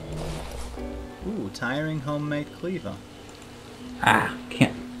 Ooh, tiring homemade cleaver. Ah,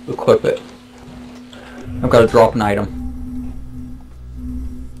 can't equip it. I've got to drop an item.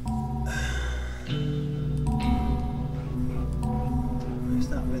 Where's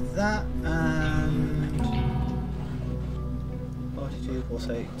that with that? And 42 plus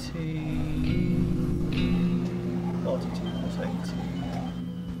 18. 42 plus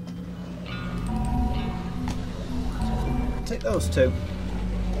 18. Take those two.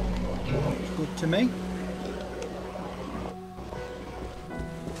 Good to me.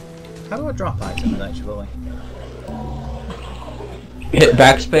 How do I drop items actually? Hit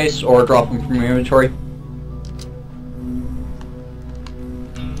backspace or drop them from your inventory.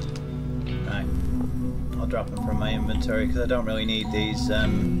 Right. I'll drop them from my inventory because I don't really need these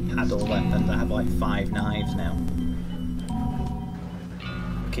paddle weapons. I have like 5 knives now.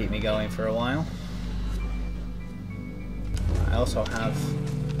 Keep me going for a while. I also have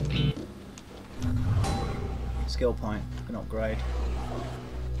skill point, an upgrade.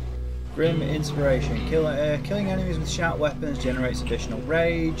 Grim Inspiration. Killing enemies with shout weapons generates additional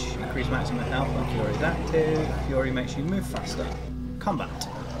rage. Increase maximum health when Fury is active. Fury makes you move faster. Combat.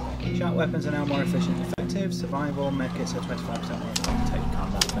 Shout weapons are now more efficient and effective. Survival. Medkits are 25% more effective. Take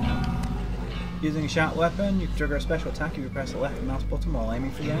combat for now. Using a shout weapon, you can trigger a special attack if you press the left mouse button while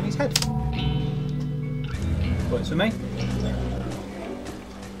aiming for the enemy's head. Works for me.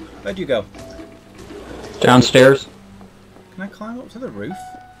 Where'd you go? Downstairs. Can I climb up to the roof?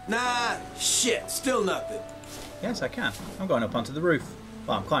 Nah, shit, still nothing. Yes, I can. I'm going up onto the roof.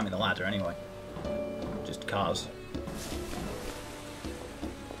 Well, I'm climbing the ladder anyway. Just cars.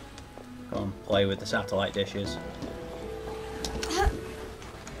 Go and play with the satellite dishes.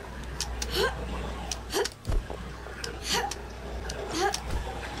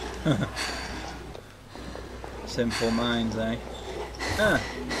 Simple minds, eh?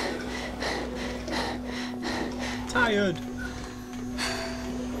 Tired.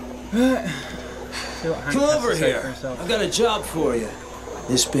 Come over here. I've got a job for you.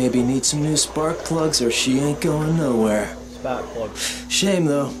 This baby needs some new spark plugs or she ain't going nowhere. Spark plugs. Shame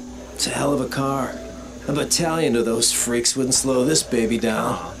though. It's a hell of a car. A battalion of those freaks wouldn't slow this baby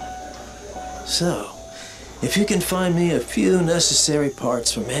down. So, if you can find me a few necessary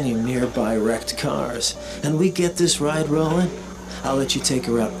parts from any nearby wrecked cars, and we get this ride rolling, I'll let you take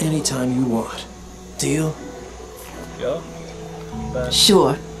her out anytime you want. Deal? Sure.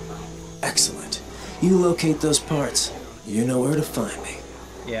 Sure. Excellent. You locate those parts. You know where to find me.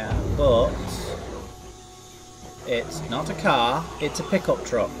 Yeah, but it's not a car, it's a pickup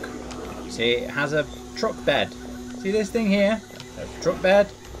truck. See, it has a truck bed. See this thing here? There's a truck bed,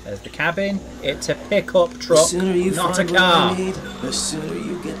 there's the cabin. It's a pickup truck, not a car. The sooner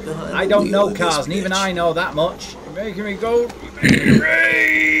you get behind I don't know cars, and even I know that much. You're making me go.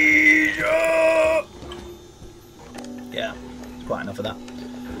 Rage up. Yeah, it's quite enough of that.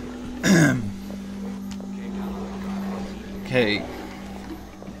 Okay.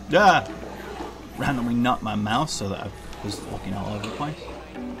 Ah! Randomly knocked my mouse so that I was looking all over the place.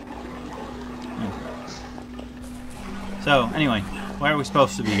 So, anyway, where are we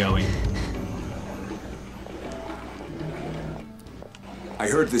supposed to be going? I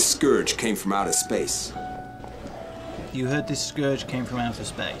heard this scourge came from outer space. You heard this scourge came from outer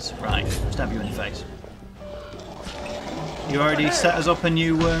space. Right, stab you in the face. You already set us up a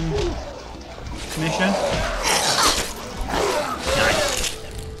new mission? Nice.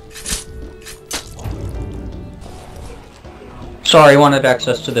 Sorry, I wanted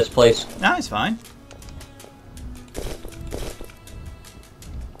access to this place. No, it's fine.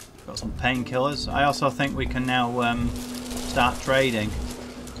 Got some painkillers. I also think we can now start trading.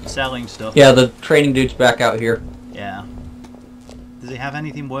 Selling stuff. Yeah, the trading dude's back out here. Yeah. Does he have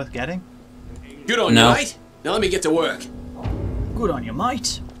anything worth getting? Good on you, mate. Now let me get to work. Good on you,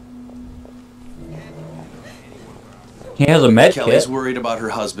 mate. He has a med Kelly's kit. worried about her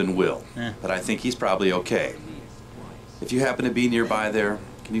husband, Will, but I think he's probably okay. If you happen to be nearby there,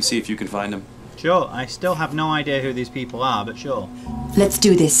 can you see if you can find him? Sure, I still have no idea who these people are, but sure. Let's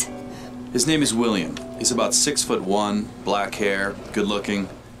do this. His name is William. He's about 6'1", black hair, good looking.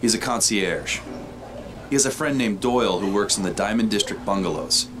 He's a concierge. He has a friend named Doyle who works in the Diamond District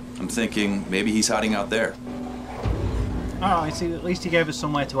bungalows. I'm thinking maybe he's hiding out there. Alright, see, at least he gave us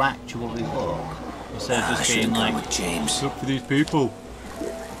somewhere to actually look. Instead of just being like, with James. look for these people.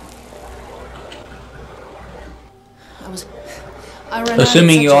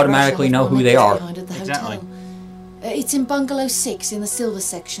 Assuming you automatically know who they are. Exactly. It's in bungalow 6 in the silver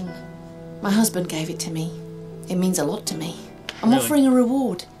section. My husband gave it to me. It means a lot to me. I'm Really? offering a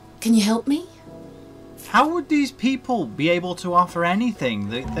reward. Can you help me? How would these people be able to offer anything?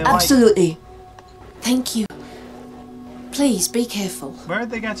 They're Absolutely. Thank you. Please, be careful. Like, where are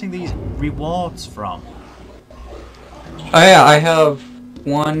they getting these rewards from? Oh yeah, I have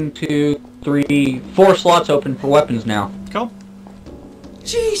 1, 2, 3, 4 slots open for weapons now. Cool.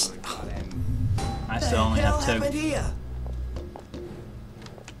 Jeez. I still only have 2. Here?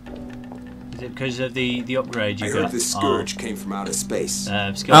 Is it because of the upgrade you I got? heard this scourge came from outer space.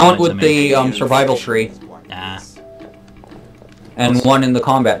 Skill I went points, with the survival tree. Nah. And 1 in the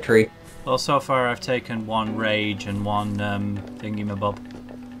combat tree. Well, so far I've taken 1 rage and 1 thingy-mabob.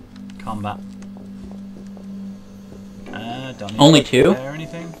 Combat. Don't Only need 2? Or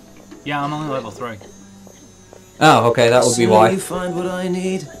anything? Yeah, I'm only level 3. Oh, okay, that would be why. The sooner you find what I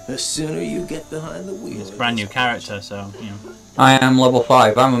need, the sooner you get behind the wheel. It's a brand new character, so, you know. I am level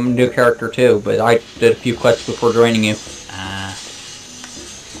 5. I'm a new character too, but I did a few quests before joining you. Ah.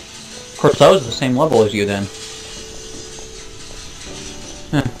 Of course, I was the same level as you then.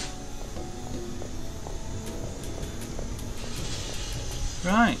 Huh.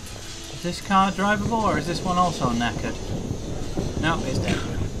 Right. Is this car drivable, or is this one also knackered? No, it's dead.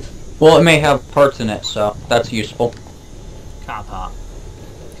 Well, it may have parts in it, so that's useful. Car part.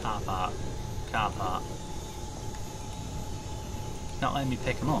 Car part. Car part. It's not letting me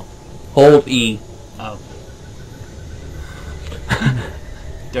pick them up. Hold E. Oh.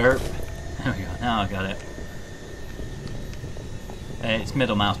 Derp. There we go. Now I got it. It's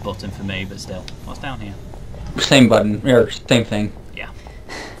middle mouse button for me, but still. What's down here? Same button, or same thing. Yeah.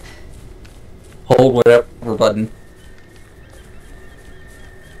 Hold whatever button.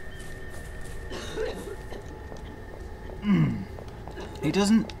 It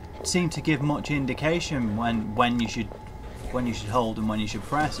doesn't seem to give much indication when you should hold and when you should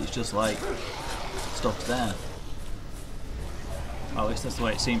press. It's just like stuff's there. Well, at least that's the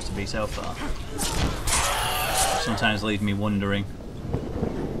way it seems to be so far. Sometimes leaves me wondering.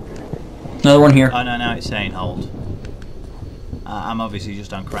 Another one here. Oh no, now it's saying hold. I'm obviously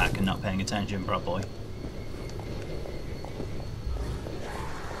just on crack and not paying attention properly.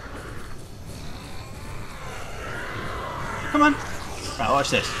 Come on. Right, watch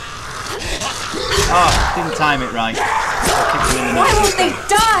this. Oh, didn't time it right. I kicked him in the nuts. Why won't they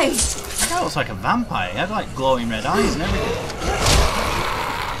die? That looks like a vampire. He had like glowing red eyes and everything.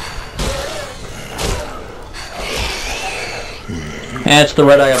 And it's the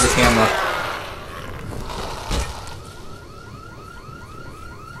red eye of the camera.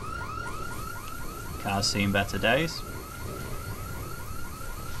 Car's seen better days.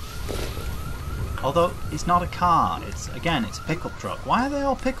 Although it's not a car, it's a pickup truck. Why are they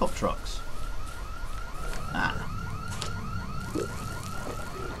all pickup trucks? Ah.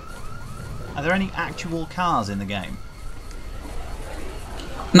 Are there any actual cars in the game?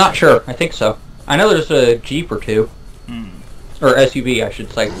 Not sure. I think so. I know there's a Jeep or 2. Or SUV, I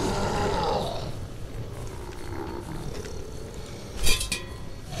should say.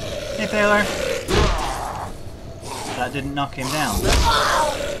 Hey, Taylor. That didn't knock him down.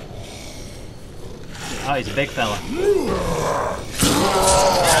 Oh, he's a big fella.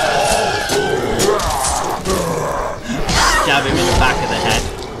 Stab him in the back of the head.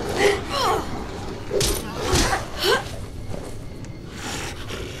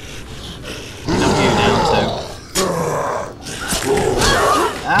 Knock you down too.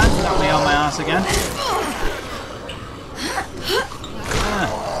 And knock me on my ass again.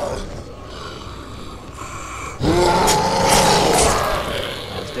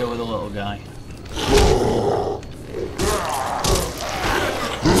 Let's deal with the little guy.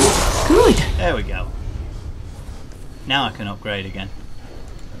 Good. There we go. Now I can upgrade again.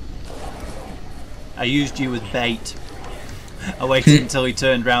 I used you as bait. I waited until he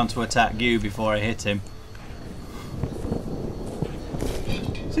turned round to attack you before I hit him.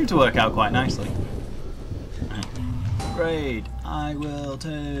 Seemed to work out quite nicely. Right. Upgrade. I will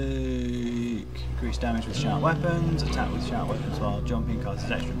take Increase damage with sharp weapons. Attack with sharp weapons while jumping causes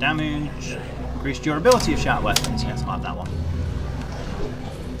extra damage. Increase durability of sharp weapons. Yes, I'll have that one.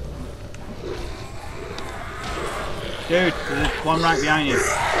 Dude, there's one right behind you.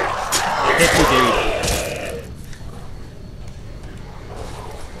 Hit me, dude.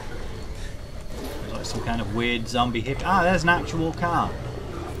 There's like some kind of weird zombie hip. Ah, there's an actual car.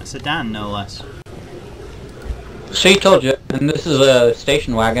 A sedan, no less. See, told you. And this is a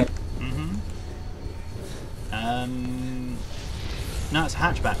station wagon. No, it's a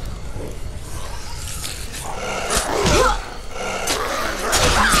hatchback.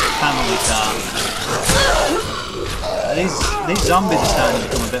 Family car. These zombies are starting to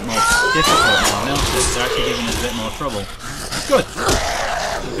become a bit more difficult now. I noticed they're actually giving us a bit more trouble. Good.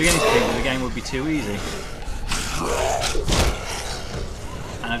 I was beginning to think that the game would be too easy.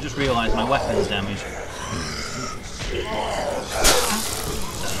 And I've just realised my weapon's damaged.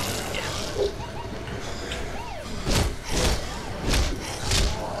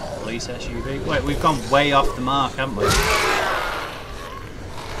 Police SUV. Wait, we've gone way off the mark, haven't we?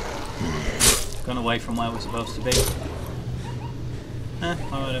 Gone away from where we're supposed to be. Oh,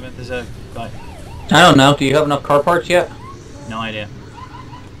 wait a minute, there's a... Right. I don't know, do you have enough car parts yet? No idea.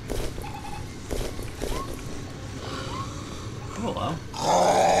 Oh, hello.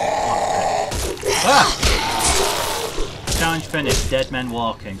 Ah! Challenge finished, dead men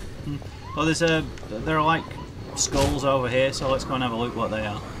walking. Well, there are like skulls over here, so let's go and have a look what they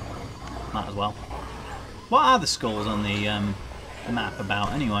are. Might as well. What are the skulls on the map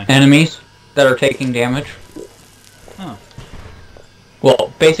about, anyway? Enemies that are taking damage. Oh.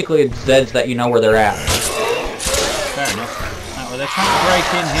 Well, basically it's Zeds that you know where they're at. Fair enough. Right, well, they're trying to break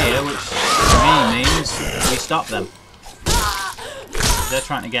in here, which to me means we stop them. If they're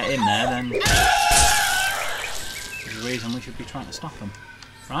trying to get in there, then there's a reason we should be trying to stop them.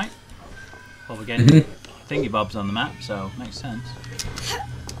 Right? Well, we're getting thingy bobs on the map, so makes sense.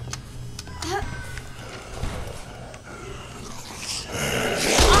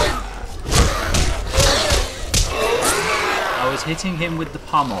 I was hitting him with the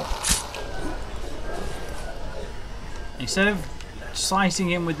pommel. Instead of slicing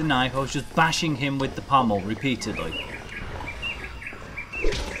him with the knife, I was just bashing him with the pommel repeatedly.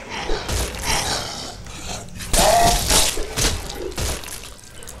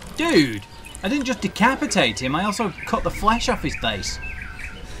 Dude! I didn't just decapitate him, I also cut the flesh off his face.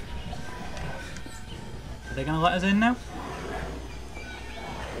 Are they going to let us in now?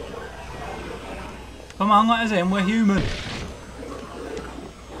 Come on, let us in, we're human.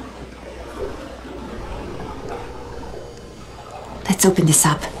 Let's open this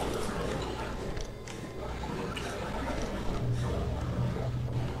up.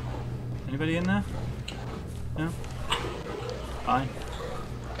 Anybody in there? No? Fine.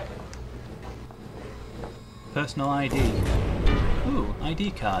 Personal ID. Ooh,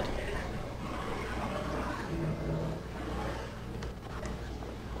 ID card.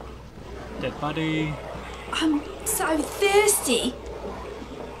 Dead body. I'm so thirsty.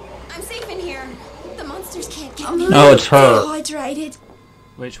 I'm safe in here. The monsters can't get I'm me. No, it's her. Dehydrated.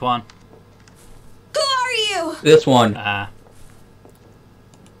 Which one? Who are you? This one. Ah.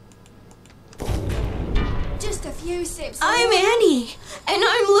 Just a few sips. I'm Annie, and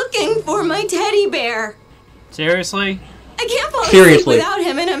I'm looking for my teddy bear. Seriously? I can't fall asleep without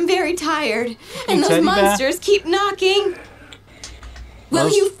him, and I'm very tired. And those monsters keep knocking. Will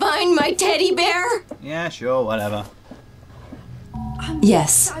you find my teddy bear? Yeah, sure, whatever.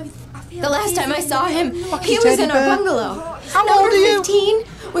 Yes. The last time I saw him, he was in our bungalow. How old are you? 15,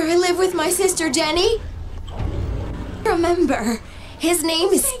 where I live with my sister Jenny. Remember, his name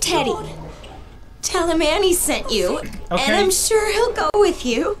is Teddy. Tell him Annie sent you, and I'm sure he'll go with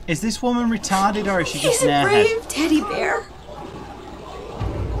you. Is this woman retarded or is she just He's an a airhead? brave teddy bear.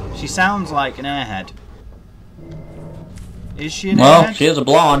 She sounds like an airhead. Is she an Well, airhead? she is a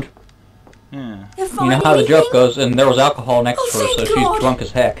blonde. Yeah. You know how the joke goes, and there was alcohol next to her, so she's drunk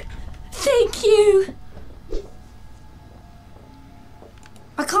as heck. Thank you.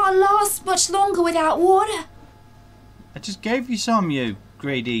 I can't last much longer without water. I just gave you some, you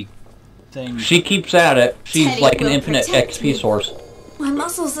greedy thing. She keeps at it. She's Teddy like an will infinite protect XP me. source. My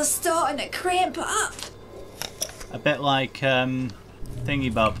muscles are starting to cramp up. A bit like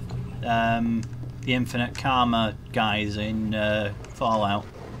Thingy Bob, the Infinite Karma guys in Fallout.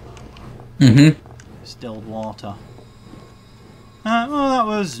 Mm-hmm. Distilled water. Well, that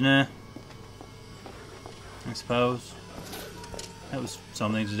was, nah. I suppose. That was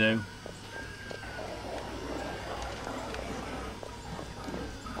something to do.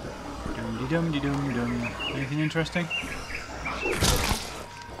 Dum-de-dum-de-dum-dum. Anything interesting?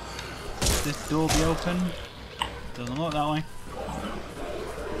 this door be open? Doesn't look that way.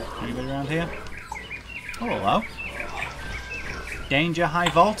 Anybody around here? Oh, hello. Danger, high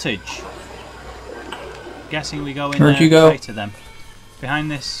voltage. Guessing we go in Where'd there you go? later then.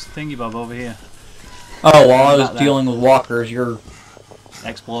 Behind this thingy bob over here. Oh, while I was dealing with walkers, you're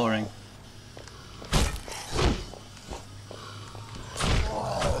exploring.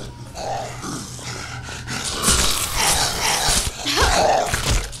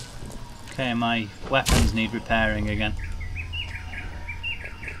 Okay, my weapons need repairing again.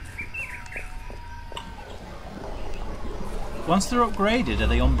 Once they're upgraded, are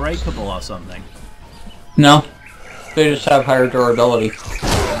they unbreakable or something? No. They just have higher durability.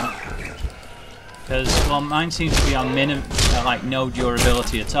 Because, well, mine seems to be on like no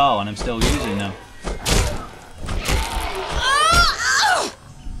durability at all, and I'm still using them.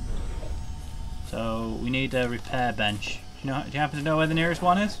 So, we need a repair bench. Do you happen to know where the nearest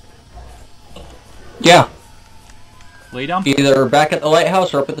one is? Yeah. Lead on? Either back at the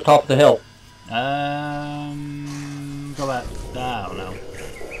lighthouse or up at the top of the hill. Go back. I don't know.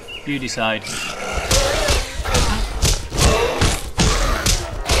 You decide.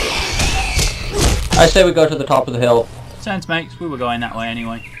 I say we go to the top of the hill. Sense makes. We were going that way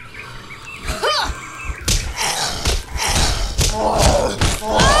anyway. So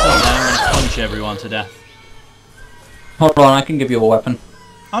then I'm going to punch everyone to death. Hold on, I can give you a weapon.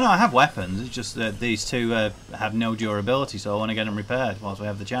 Oh no, I have weapons. It's just that these two have no durability, so I want to get them repaired whilst we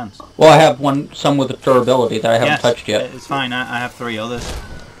have the chance. Well, I have some with durability that I haven't touched yet. It's fine. I have 3 others.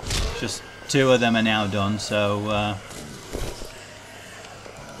 Just 2 of them are now done, so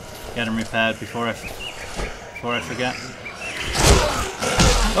get them repaired before I forget.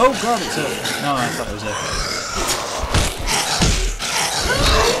 Oh god, it's a... No, I thought it was a...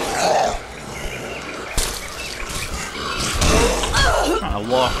 Trying to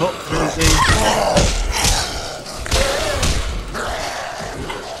walk up through the...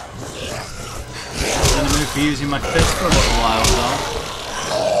 I'm in the mood for using my fist for a little while though.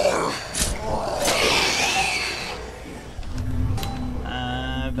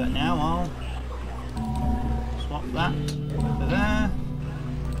 But now I'll swap that for there,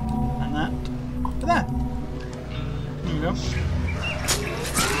 and that for there. There we go.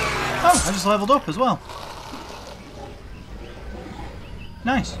 Oh, I just leveled up as well.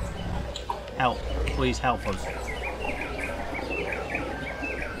 Nice. Help. Please help us.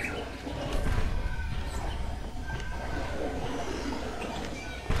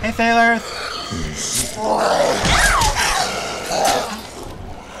 Hey, sailors!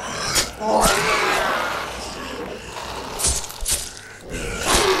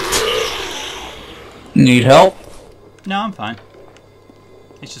 Need help? No, I'm fine.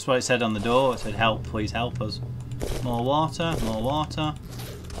 It's just what it said on the door. It said, help, please help us. More water, more water.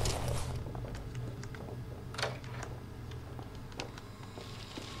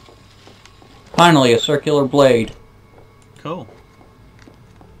 Finally, a circular blade. Cool.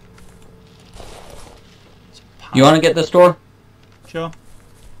 You want to get this door? Sure.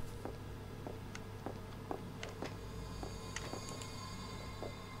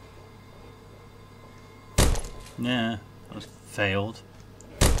 Nah, that was failed.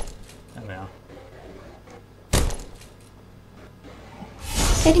 There we are.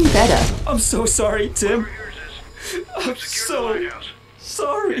 Getting better. I'm so sorry, Tim. I'm so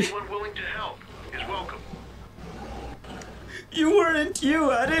sorry. Anyone willing to help is welcome. You weren't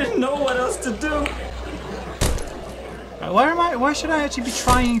you. I didn't know what else to do. Why should I actually be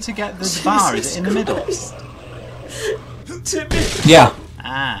trying to get this bar? Is it in the middle? Timmy. Yeah.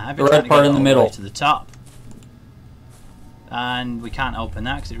 Ah, I've the been trying red to part get in the all middle. way to the top. And we can't open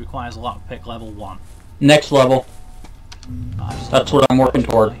that because it requires lockpick level 1. Next level. That's what I'm working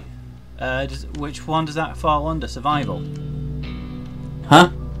toward. Which one does that fall under? Survival? Huh?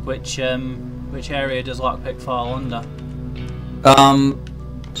 Which area does lockpick fall under?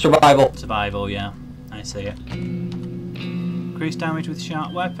 Survival. Survival, yeah. I see it. Increased damage with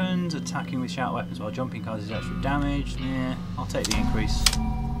sharp weapons. Attacking with sharp weapons while jumping causes extra damage. Yeah, I'll take the increase.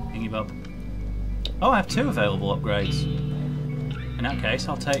 Thingy bob. Oh, I have 2 available upgrades. In that case,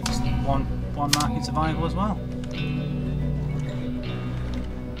 I'll take one mark in survival as well.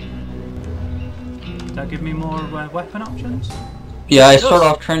 Does that give me more weapon options? Yeah, I start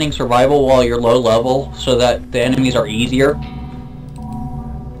off training survival while you're low level so that the enemies are easier.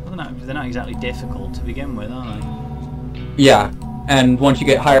 Well, they're not exactly difficult to begin with, are they? Yeah, and once you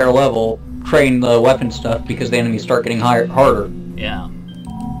get higher level, train the weapon stuff because the enemies start getting harder. Yeah.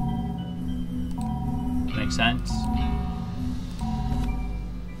 Makes sense.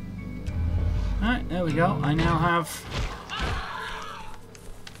 Alright, there we go. I now have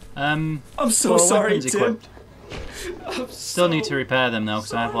I'm so sorry, Tim. Still need to repair them though,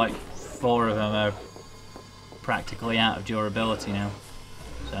 because I have like 4 of them are practically out of durability now.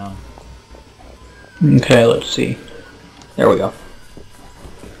 So. Okay, let's see. There we go.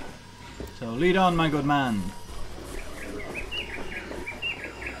 So lead on, my good man.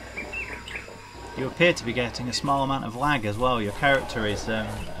 You appear to be getting a small amount of lag as well. Your character is a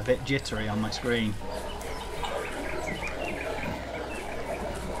bit jittery on my screen.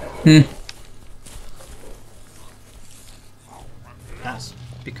 That's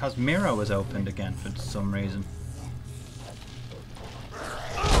because Miro was opened again for some reason.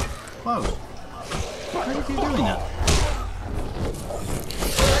 Whoa. Why did you doing that?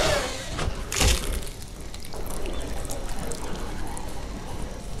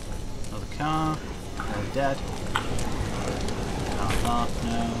 Another car. They're dead. Car parked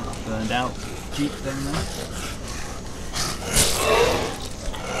now. Burned out. Jeep thing there.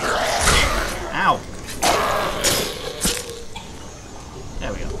 Ow!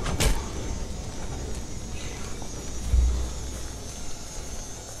 There we go.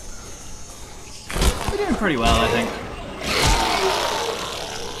 We're doing pretty well, I think.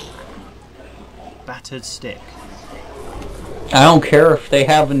 Battered stick. I don't care if they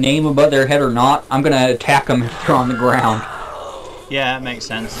have a name above their head or not. I'm gonna attack them if they're on the ground. Yeah, that makes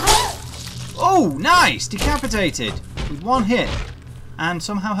sense. Oh, nice! Decapitated! With 1 hit. And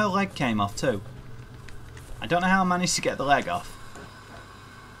somehow her leg came off too. I don't know how I managed to get the leg off.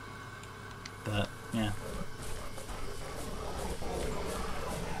 But, yeah.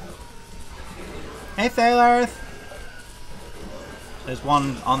 Hey, Failurth! There's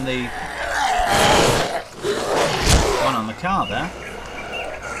one on the car there.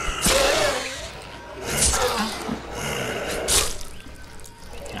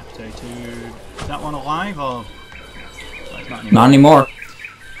 Decapitated. Is that one alive or? It's not anymore. Not anymore.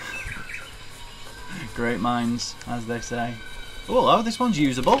 Great minds, as they say. Oh, hello, this one's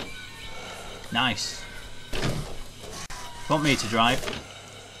usable. Nice. Want me to drive?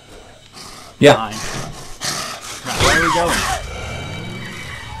 Yeah. Fine. Right, where are we going?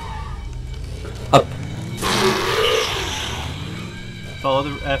 Up. Follow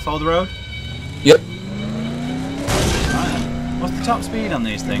the road? Yep. Right. What's the top speed on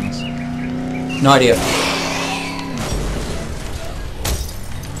these things? No idea.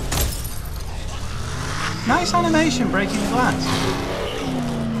 Nice animation breaking the glass.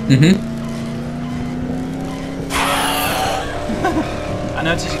 I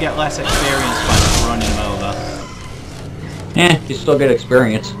noticed you get less experience by running them over. You still get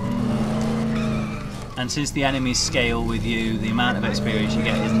experience. And since the enemies scale with you, the amount of experience you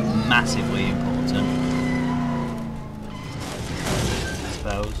get isn't massively important. I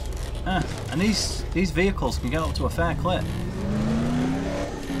suppose. And these vehicles can get up to a fair clip.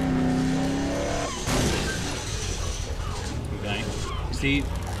 Okay. See?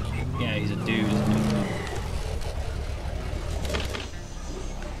 Yeah, he's a dude, isn't he?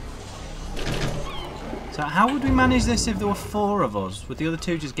 So how would we manage this if there were 4 of us? Would the other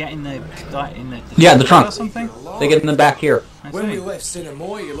 2 just get in the trunk or something? They get in the back here. When we left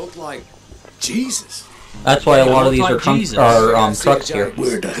Cinemoy, you looked like Jesus. That's why a lot of these are trucks here.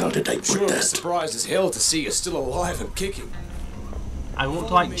 Where the hell did they put Sure, that? was surprised as hell to see you still alive and kicking. I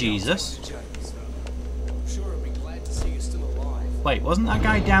looked like Jesus. Wait, wasn't that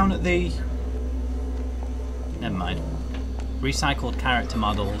guy down at the... Never mind. Recycled character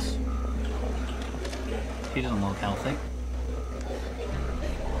models. He doesn't look healthy.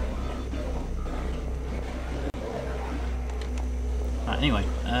 Right, anyway,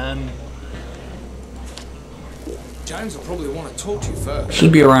 James will probably want to talk to you first.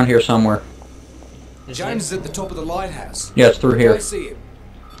 Should be around here somewhere. James is at the top of the lighthouse. Yeah, it's through here. I see him.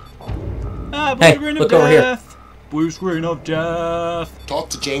 Hey, look over here. Blue screen of death. Talk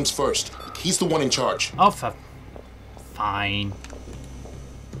to James first. He's the one in charge. Oh, fine.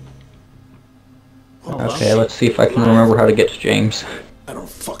 Okay, let's see if I can remember how to get to James. I don't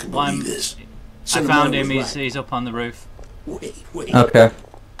fucking believe this. I found him. He's up on the roof. Wait. Okay.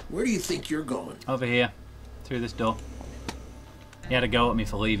 Where do you think you're going? Over here, through this door. He had a go at me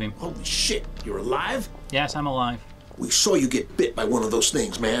for leaving. Holy shit! You're alive? Yes, I'm alive. We saw you get bit by one of those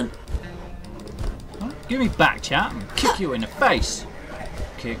things, man. Well, give me back, chat, and kick you in the face.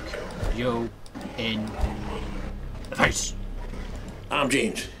 Kick you in the face. I'm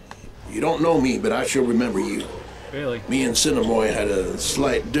James. You don't know me, but I sure remember you. Really? Me and Cinemoy had a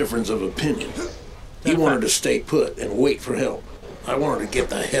slight difference of opinion. He wanted to stay put and wait for help. I wanted to get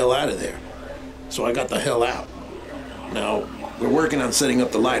the hell out of there. So I got the hell out. Now, we're working on setting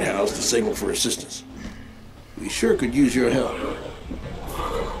up the lighthouse to signal for assistance. We sure could use your help.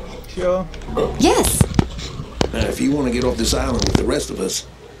 Sure. Yes. Now, if you want to get off this island with the rest of us,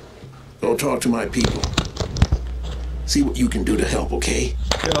 go talk to my people. See what you can do to help, okay?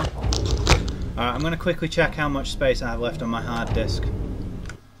 Sure. Alright, I'm going to quickly check how much space I have left on my hard disk.